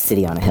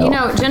city on a hill. You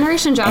know,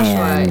 Generation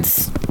Joshua,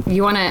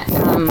 you want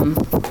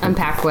to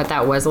unpack what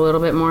that was a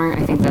little bit more?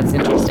 I think that's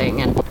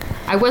interesting. And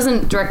I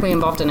wasn't directly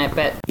involved in it,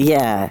 but...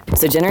 Yeah.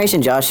 So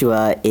Generation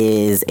Joshua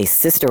is a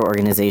sister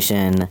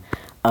organization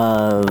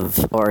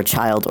or a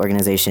child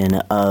organization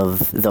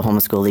of the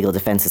Homeschool Legal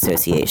Defense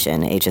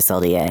Association,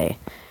 HSLDA.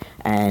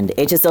 And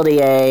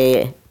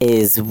HSLDA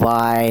is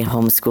why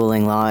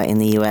homeschooling law in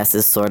the U.S.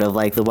 is sort of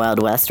like the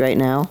Wild West right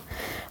now.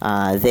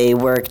 They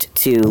worked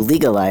to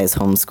legalize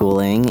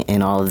homeschooling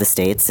in all of the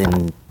states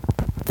in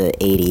the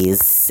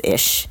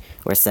 80s-ish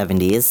or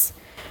 70s.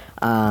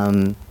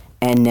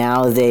 And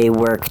now they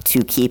work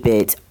to keep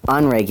it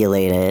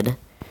unregulated.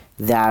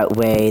 That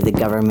way the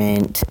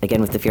government,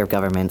 again with the fear of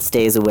government,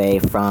 stays away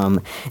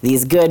from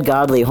these good,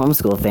 godly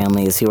homeschool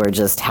families who are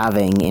just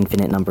having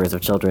infinite numbers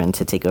of children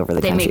to take over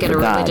the country for God. They make it a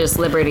religious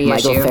liberty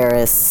issue. Michael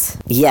Ferris,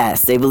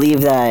 yes, they believe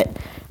that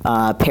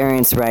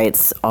parents'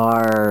 rights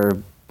are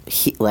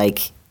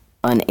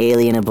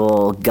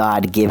unalienable,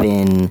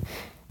 God-given,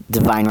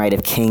 divine right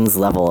of kings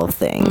level of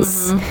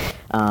things.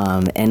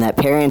 And that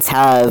parents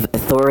have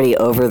authority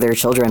over their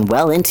children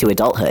well into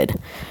adulthood.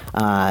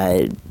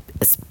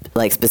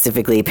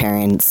 Specifically,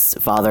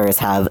 fathers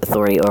have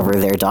authority over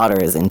their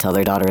daughters until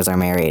their daughters are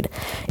married.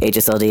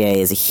 HSLDA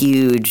is a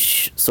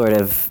huge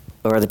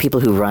or the people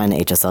who run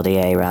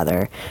HSLDA,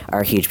 rather,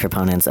 are huge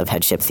proponents of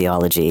headship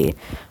theology.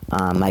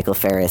 Michael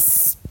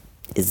Ferris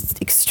is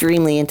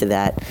extremely into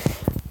that.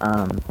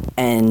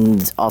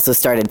 and also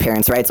started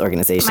parents' rights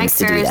organizations Mike to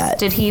do Ferris,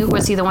 that.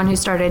 was he the one who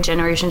started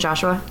Generation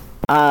Joshua?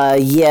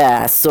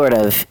 Yeah, sort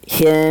of.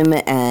 Him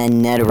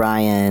and Ned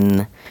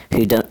Ryan,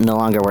 who no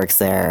longer works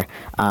there,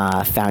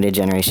 founded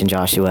Generation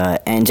Joshua.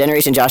 And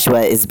Generation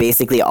Joshua is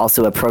basically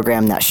also a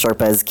program that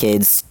Sherpas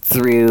kids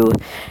through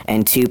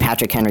and to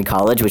Patrick Henry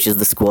College, which is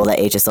the school that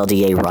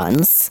HSLDA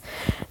runs,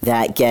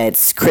 that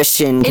gets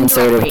Christian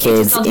conservative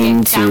kids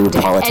into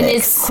politics. And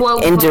is,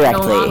 quote,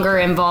 indirectly. No longer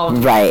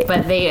involved. Right.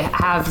 But they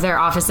have their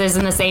offices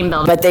in the same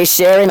building. But they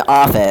share an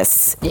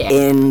office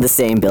in the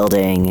same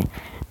building.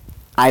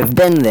 I've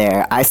been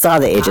there. I saw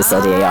the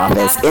HSLDA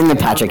office in the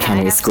Patrick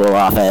Henry School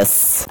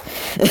office.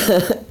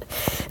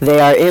 They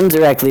are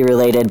indirectly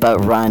related,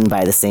 but run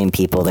by the same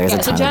people. There's a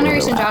ton so of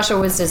Generation overlap. Joshua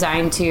was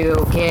designed to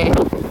get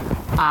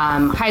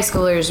high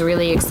schoolers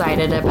really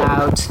excited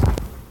about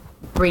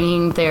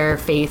bringing their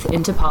faith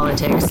into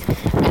politics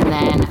and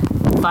then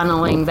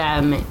funneling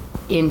them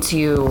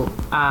into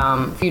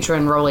future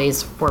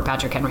enrollees for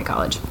Patrick Henry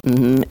College.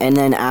 And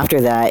then after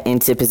that,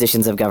 into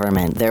positions of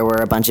government. There were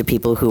a bunch of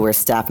people who were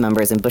staff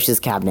members in Bush's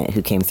cabinet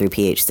who came through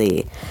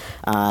PHC.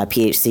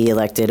 PHC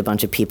elected a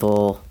bunch of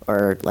people,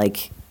 or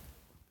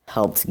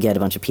helped get a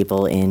bunch of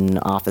people in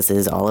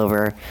offices all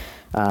over.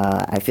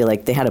 I feel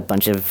like they had a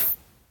bunch of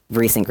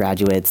recent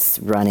graduates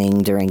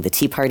running during the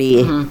Tea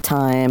Party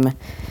time.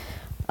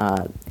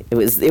 It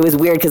was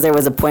weird because there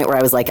was a point where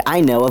I was like, I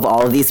know of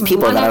all of these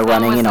people that are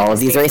running in all of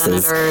these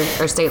races.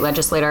 Senator or state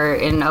legislator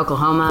in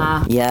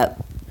Oklahoma.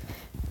 Yep.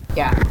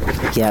 Yeah.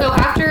 Yep. So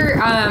after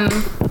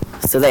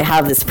So they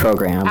have this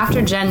program.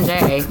 after Gen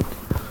J,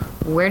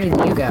 where did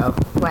you go?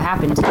 What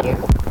happened to you?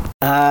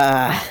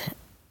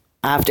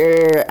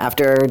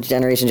 After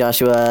Generation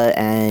Joshua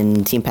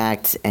and Team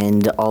Pact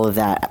and all of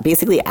that,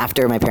 basically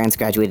after my parents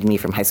graduated me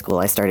from high school,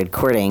 I started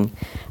courting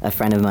a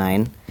friend of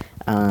mine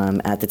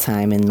at the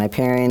time, and my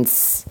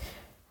parents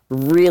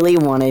really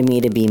wanted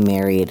me to be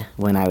married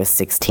when I was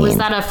 16. Was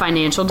that a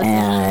financial decision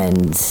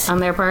And on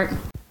their part?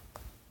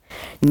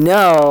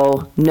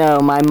 No,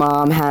 my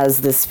mom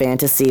has this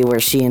fantasy where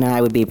she and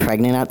I would be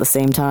pregnant at the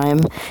same time,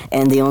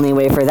 and the only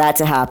way for that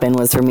to happen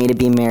was for me to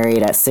be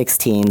married at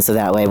 16, so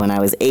that way when I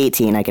was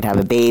 18 I could have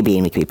a baby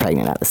and we could be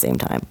pregnant at the same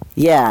time.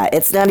 Yeah,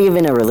 it's not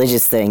even a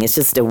religious thing, it's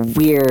just a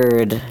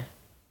weird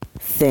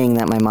thing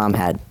that my mom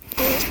had.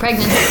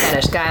 Pregnancy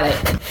fetish, got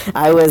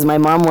it. My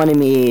mom wanted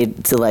me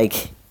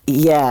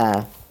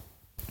to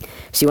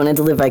she wanted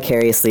to live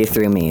vicariously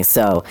through me.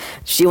 So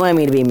she wanted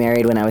me to be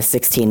married when I was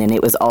 16, and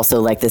it was also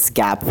like this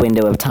gap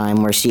window of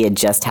time where she had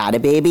just had a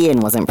baby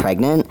and wasn't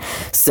pregnant.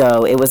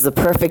 So it was the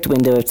perfect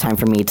window of time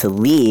for me to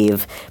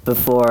leave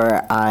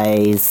before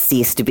I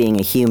ceased being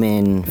a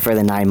human for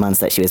the 9 months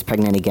that she was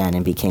pregnant again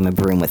and became a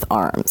broom with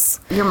arms.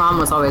 Your mom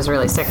was always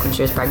really sick when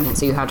she was pregnant,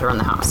 so you had to run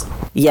the house.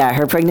 Yeah,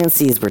 her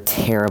pregnancies were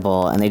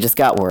terrible, and they just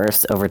got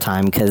worse over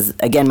time because,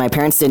 again, my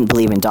parents didn't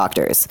believe in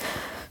doctors.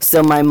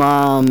 So my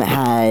mom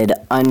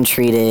had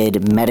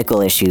untreated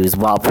medical issues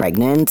while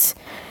pregnant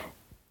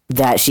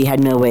that she had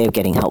no way of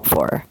getting help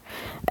for.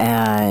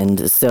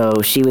 And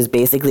so she was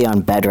basically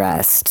on bed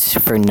rest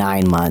for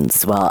 9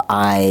 months while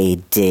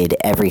I did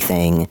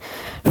everything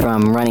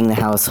from running the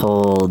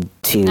household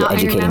to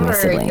educating my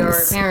siblings.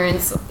 Your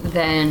parents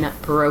then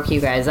broke you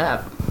guys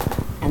up.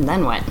 And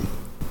then what?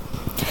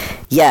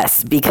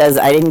 Yes, because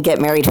I didn't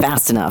get married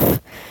fast enough.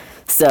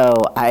 So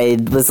I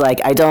was like,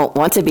 I don't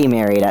want to be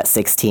married at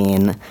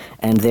 16.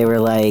 And they were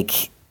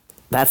like,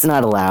 that's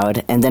not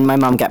allowed. And then my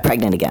mom got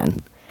pregnant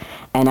again.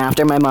 And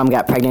after my mom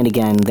got pregnant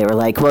again, they were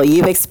like, well,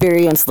 you've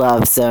experienced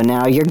love, so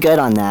now you're good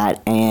on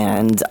that.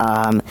 And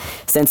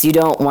since you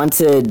don't want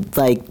to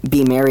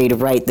be married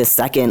right this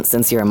second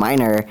since you're a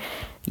minor,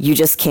 you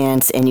just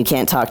can't, and you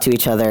can't talk to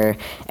each other,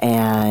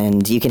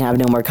 and you can have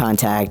no more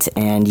contact,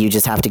 and you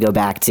just have to go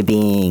back to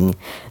being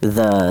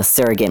the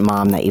surrogate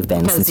mom that you've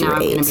been since you were 8.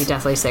 Because now I'm going to be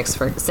deathly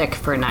sick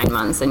for 9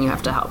 months, and you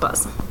have to help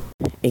us.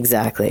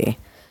 Exactly.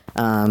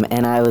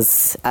 And I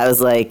was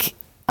like,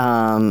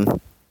 no,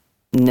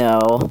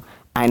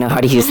 I know how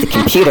to use the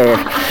computer.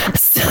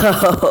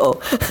 So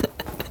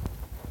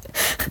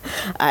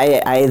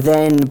I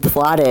then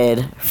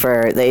plotted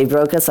they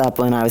broke us up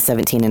when I was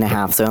 17 and a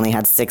half, so I only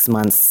had 6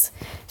 months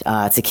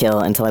to kill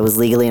until I was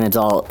legally an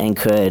adult and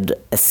could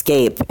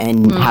escape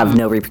and have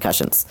no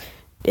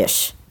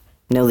repercussions-ish.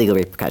 No legal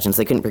repercussions.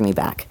 They couldn't bring me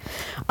back.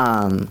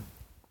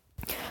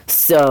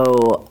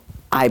 So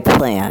I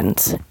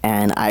planned,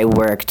 and I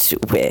worked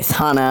with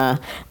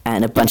Hannah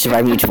and a bunch of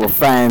our mutual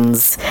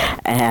friends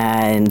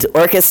and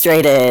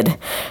orchestrated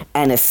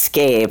an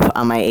escape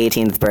on my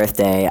 18th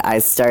birthday. I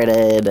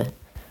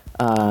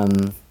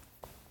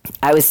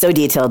was so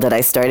detailed that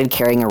I started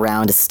carrying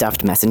around a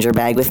stuffed messenger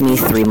bag with me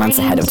 3 months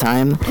ahead of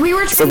time. We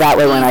were so that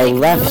way when I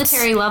left,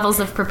 military levels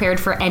of prepared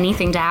for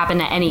anything to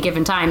happen at any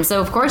given time. So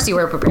of course you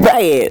were prepared.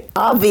 Right.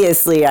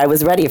 Obviously, I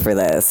was ready for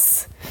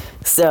this.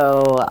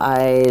 So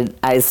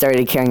I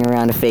started carrying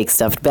around a fake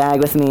stuffed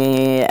bag with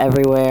me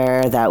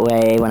everywhere. That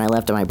way, when I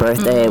left on my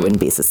birthday, it wouldn't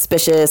be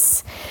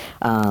suspicious.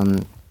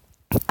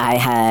 I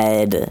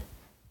had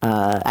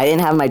I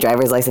didn't have my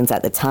driver's license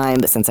at the time,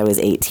 but since I was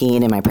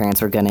 18 and my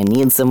parents were going to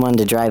need someone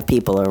to drive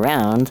people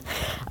around,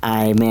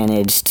 I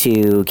managed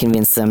to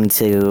convince them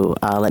to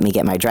let me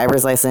get my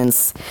driver's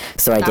license.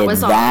 So I did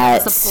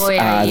that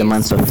the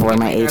month before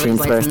my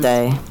 18th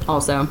birthday.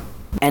 Also.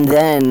 And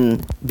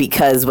then,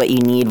 because what you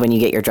need when you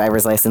get your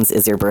driver's license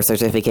is your birth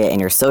certificate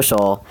and your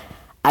social,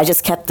 I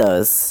just kept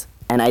those.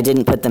 And I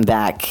didn't put them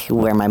back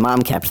where my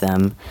mom kept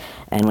them.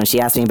 And when she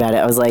asked me about it,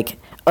 I was like,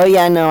 oh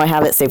yeah, no, I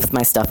have it saved with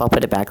my stuff. I'll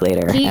put it back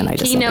later. And I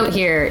just note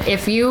here,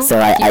 if you... So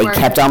I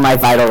kept all my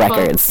vital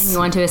records. And you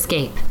want to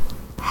escape,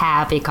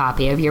 have a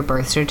copy of your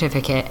birth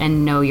certificate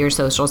and know your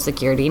social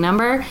security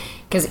number.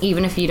 Because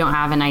even if you don't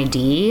have an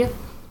ID,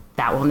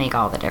 that will make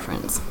all the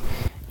difference.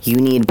 You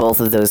need both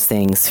of those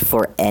things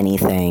for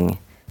anything.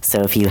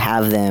 So if you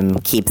have them,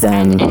 keep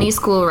them. And any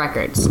school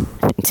records.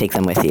 Take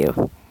them with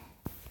you.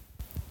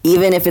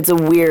 Even if it's a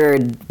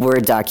weird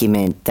Word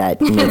document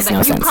that makes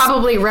no sense. You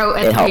probably wrote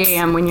at 3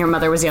 a.m. when your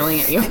mother was yelling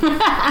at you.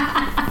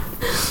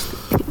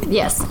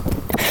 Yes.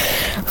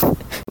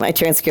 My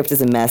transcript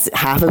is a mess.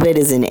 Half of it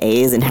is in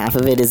A's and half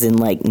of it is in,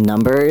 like,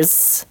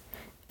 numbers.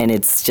 And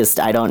it's just,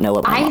 I don't know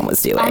what my mom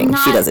was doing.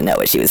 She doesn't know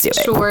what she was doing.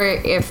 Sure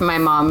if my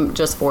mom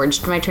just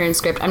forged my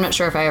transcript. I'm not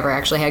sure if I ever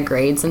actually had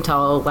grades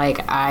until,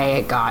 like,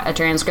 I got a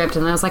transcript.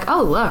 And I was like,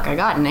 oh, look, I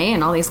got an A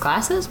in all these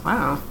classes?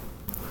 Wow.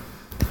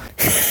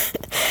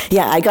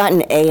 Yeah, I got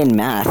an A in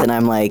math, and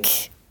I'm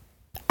like,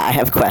 I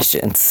have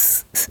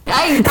questions.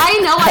 I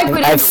know I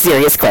put I have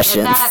serious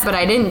questions. That, but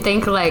I didn't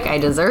think, like, I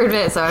deserved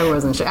it, so I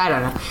wasn't sure. I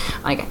don't know.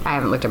 Like, I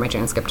haven't looked at my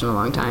transcript in a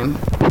long time.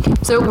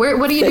 So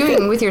what are you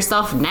doing with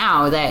yourself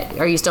now?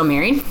 Are you still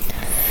married?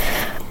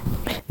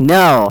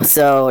 No.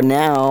 So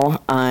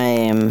now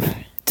I'm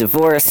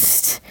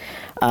divorced.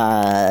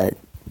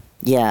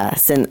 Yeah,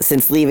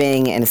 since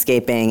leaving and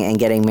escaping and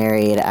getting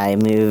married, I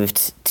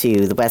moved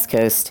to the West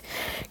Coast,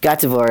 got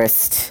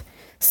divorced,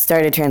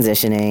 started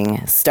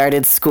transitioning,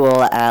 started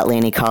school at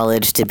Laney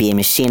College to be a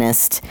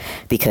machinist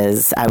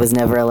because I was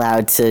never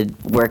allowed to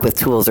work with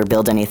tools or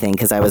build anything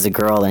because I was a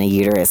girl and a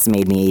uterus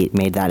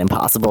made that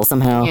impossible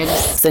somehow.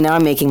 So now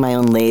I'm making my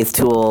own lathe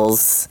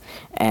tools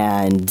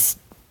and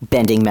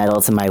bending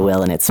metal to my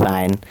will, and it's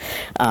fine.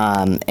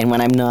 And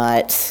when I'm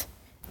not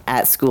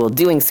at school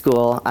doing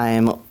school,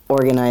 I'm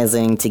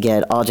organizing to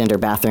get all gender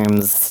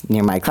bathrooms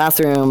near my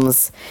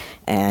classrooms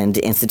and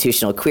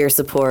institutional queer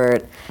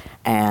support.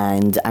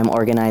 And I'm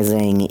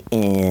organizing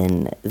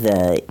in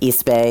the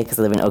East Bay, because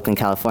I live in Oakland,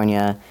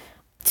 California,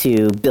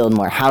 to build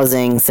more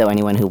housing so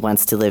anyone who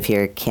wants to live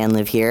here can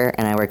live here.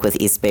 And I work with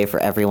East Bay for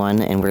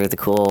Everyone, and we're the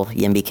cool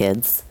YIMBY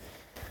kids.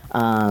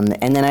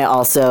 And then I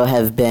also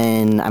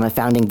I'm a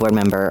founding board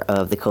member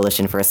of the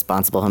Coalition for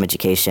Responsible Home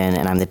Education,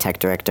 and I'm the tech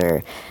director.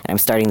 And I'm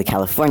starting the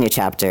California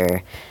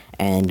chapter,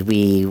 and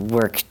we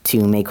work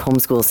to make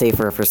homeschool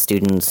safer for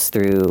students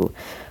through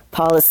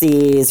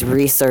policies,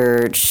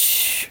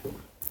 research,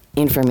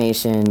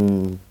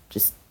 information,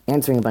 just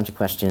answering a bunch of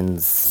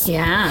questions.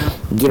 Yeah.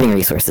 Giving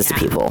resources to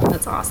people.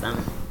 That's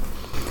awesome.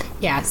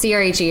 Yeah,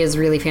 CRHE is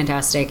really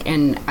fantastic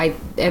and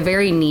a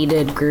very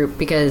needed group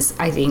because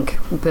I think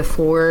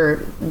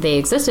before they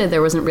existed,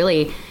 there wasn't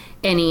really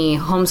any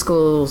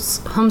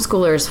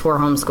homeschoolers for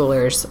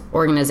homeschoolers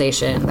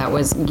organization that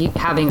was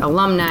having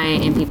alumni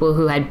and people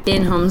who had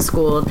been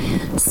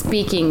homeschooled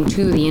speaking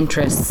to the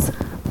interests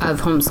of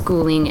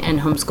homeschooling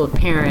and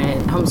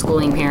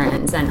homeschooling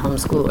parents and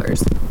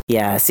homeschoolers.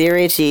 Yeah,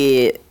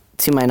 CRHE,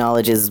 to my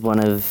knowledge, is one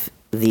of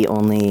the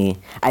only,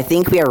 I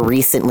think we are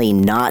recently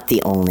not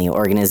the only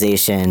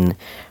organization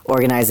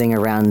organizing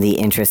around the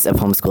interests of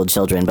homeschooled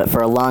children, but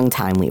for a long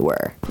time we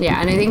were. Yeah,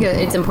 and I think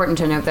it's important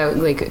to note that,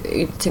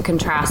 like, to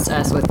contrast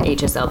us with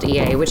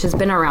HSLDA, which has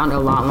been around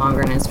a lot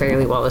longer and is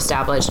fairly well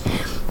established.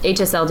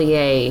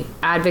 HSLDA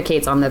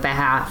advocates on the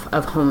behalf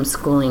of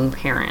homeschooling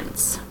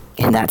parents.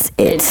 And that's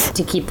it.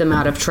 To keep them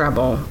out of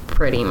trouble,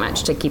 pretty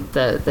much, to keep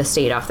the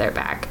state off their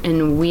back.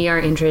 And we are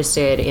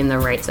interested in the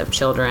rights of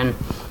children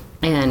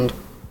and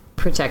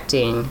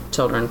protecting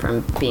children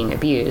from being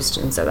abused,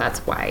 and so that's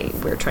why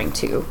we're trying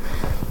to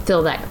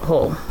fill that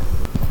hole.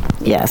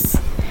 Yes.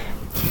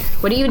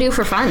 What do you do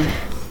for fun?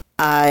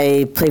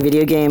 I play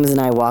video games and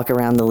I walk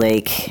around the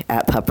lake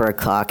at Pupper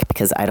O'Clock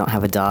because I don't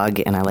have a dog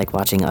and I like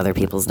watching other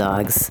people's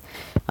dogs.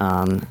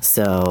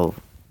 So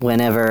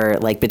whenever,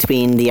 like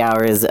between the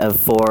hours of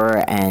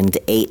 4 and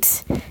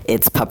 8,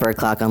 it's Pupper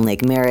O'Clock on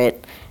Lake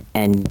Merritt,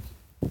 and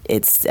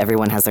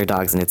everyone has their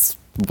dogs and it's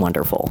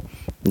wonderful.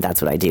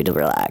 That's what I do to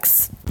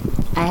relax.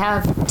 I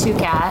have 2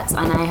 cats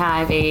and I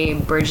have a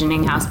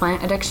burgeoning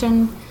houseplant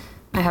addiction.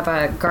 I have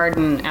a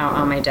garden out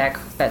on my deck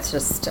that's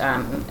just,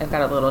 I've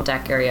got a little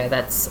deck area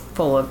that's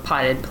full of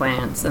potted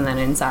plants, and then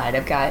inside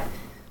I've got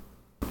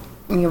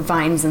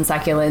vines and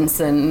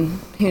succulents and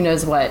who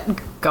knows what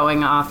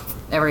going off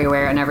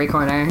everywhere in every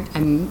corner.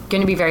 I'm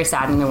going to be very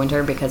sad in the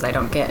winter because I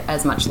don't get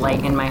as much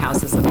light in my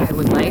house as I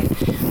would like.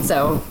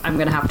 So I'm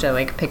going to have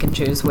to pick and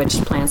choose which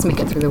plants make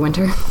it through the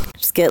winter.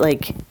 Just get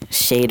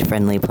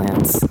shade-friendly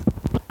plants.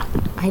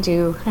 I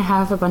do. I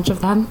have a bunch of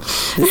them.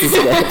 This is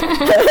good.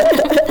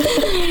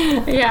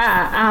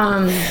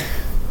 Yeah.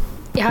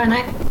 Yeah, and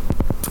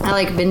I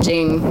like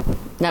binging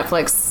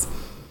Netflix,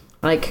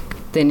 like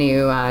the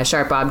new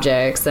Sharp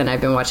Objects, and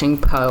I've been watching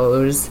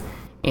Pose,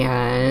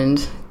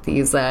 and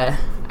these I've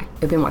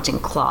been watching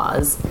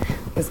Claws.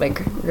 It's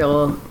like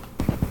real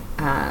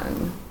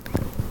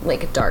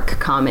like dark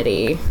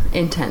comedy,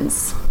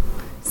 intense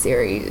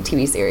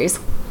TV series.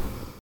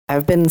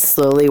 I've been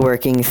slowly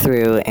working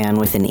through Anne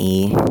with an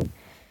E.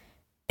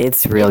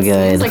 It's real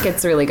good. It seems like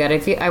it's really good.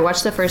 I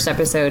watched the first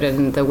episode,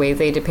 and the way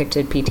they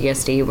depicted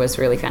PTSD was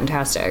really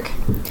fantastic.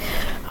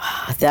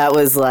 That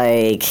was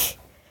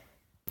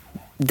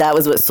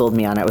what sold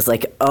me on it. I was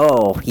like,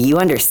 oh, you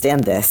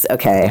understand this.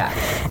 Okay.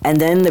 Yeah. And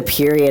then the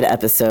period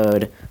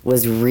episode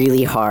was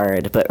really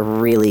hard, but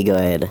really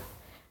good.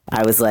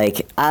 I was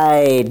like,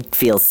 I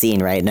feel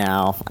seen right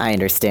now. I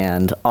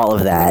understand all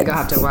of that. I'll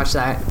have to watch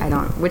that.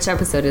 Which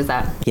episode is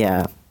that?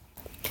 Yeah.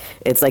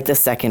 It's like the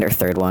second or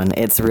third one.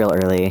 It's real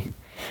early.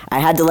 I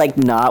had to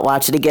not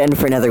watch it again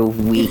for another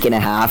week and a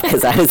half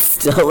because I was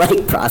still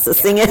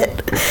processing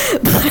it.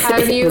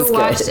 Have you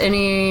watched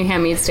any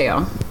Handmaid's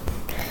Tale?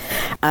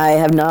 I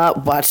have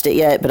not watched it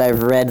yet, but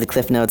I've read the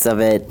cliff notes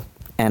of it,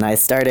 and I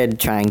started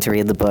trying to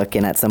read the book,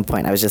 and at some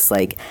point I was just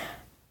like,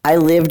 I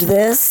lived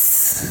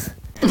this.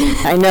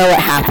 I know what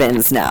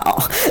happens now.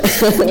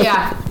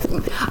 Yeah.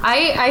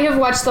 I have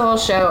watched the whole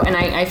show, and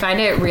I find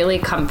it really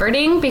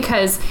comforting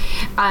because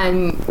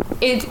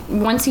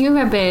once you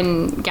have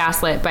been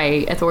gaslit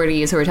by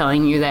authorities who are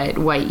telling you that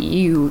what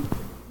you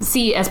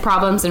see as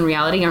problems in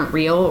reality aren't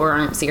real or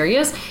aren't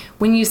serious,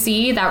 when you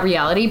see that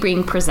reality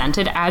being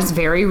presented as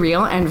very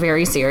real and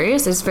very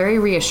serious, it's very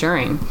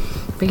reassuring.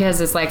 Because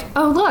it's like,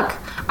 oh, look,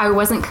 I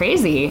wasn't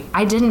crazy.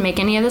 I didn't make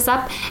any of this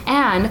up.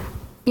 And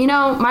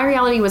my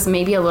reality was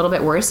maybe a little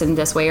bit worse in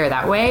this way or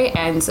that way.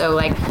 And so,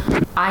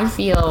 I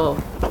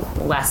feel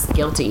less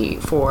guilty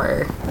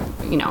for,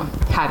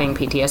 having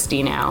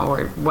PTSD now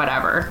or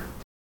whatever.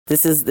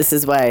 This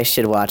is why I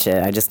should watch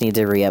it. I just need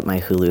to re-up my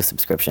Hulu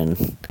subscription.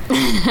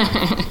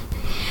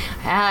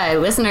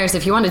 Listeners,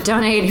 if you want to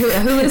donate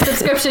Hulu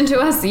subscription to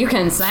us, you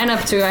can sign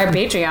up to our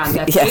Patreon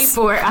to pay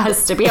for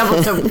us to be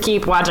able to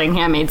keep watching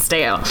Handmaid's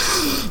Tale.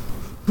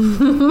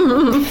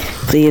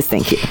 Please,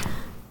 thank you.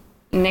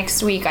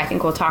 Next week, I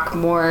think we'll talk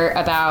more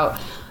about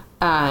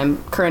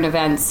current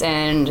events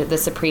and the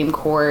Supreme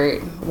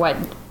Court, what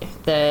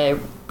the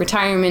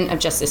retirement of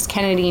Justice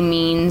Kennedy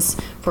means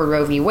for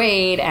Roe v.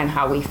 Wade, and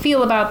how we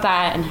feel about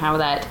that, and how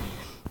that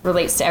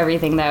relates to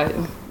everything that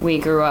we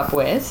grew up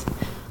with.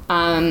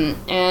 And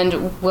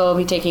we'll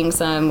be taking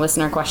some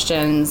listener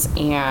questions,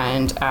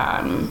 and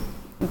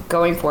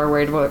going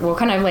forward, we'll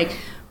kind of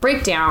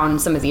break down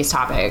some of these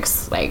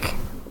topics, like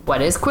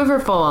what is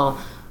quiverful,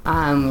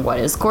 what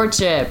is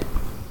courtship,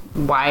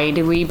 why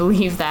do we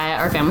believe that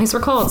our families were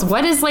cults,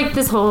 what is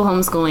this whole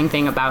homeschooling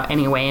thing about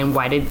anyway, and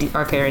why did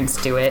our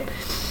parents do it,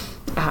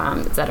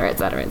 et cetera, et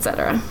cetera, et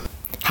cetera.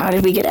 How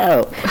did we get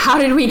out?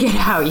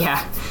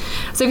 Yeah.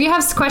 So if you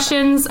have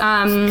questions,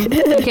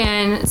 you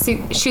can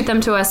shoot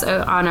them to us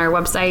on our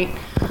website.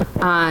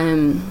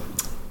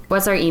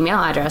 What's our email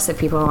address if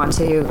people want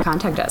to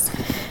contact us?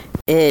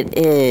 It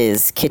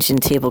is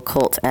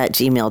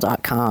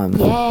kitchentablecult@gmail.com.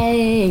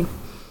 Yay!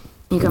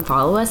 You can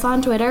follow us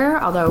on Twitter,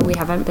 although we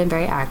haven't been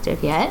very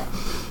active yet.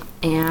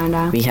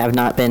 And we have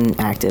not been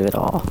active at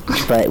all,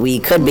 but we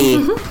could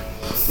be.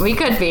 We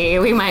could be.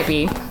 We might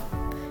be.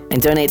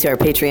 And donate to our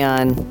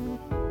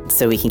Patreon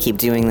so we can keep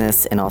doing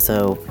this and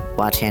also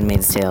watch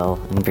Handmaid's Tale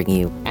and bring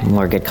you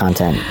more good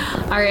content.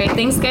 All right.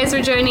 Thanks, guys,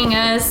 for joining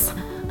us.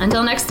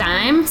 Until next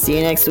time. See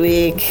you next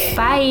week.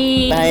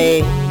 Bye.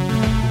 Bye.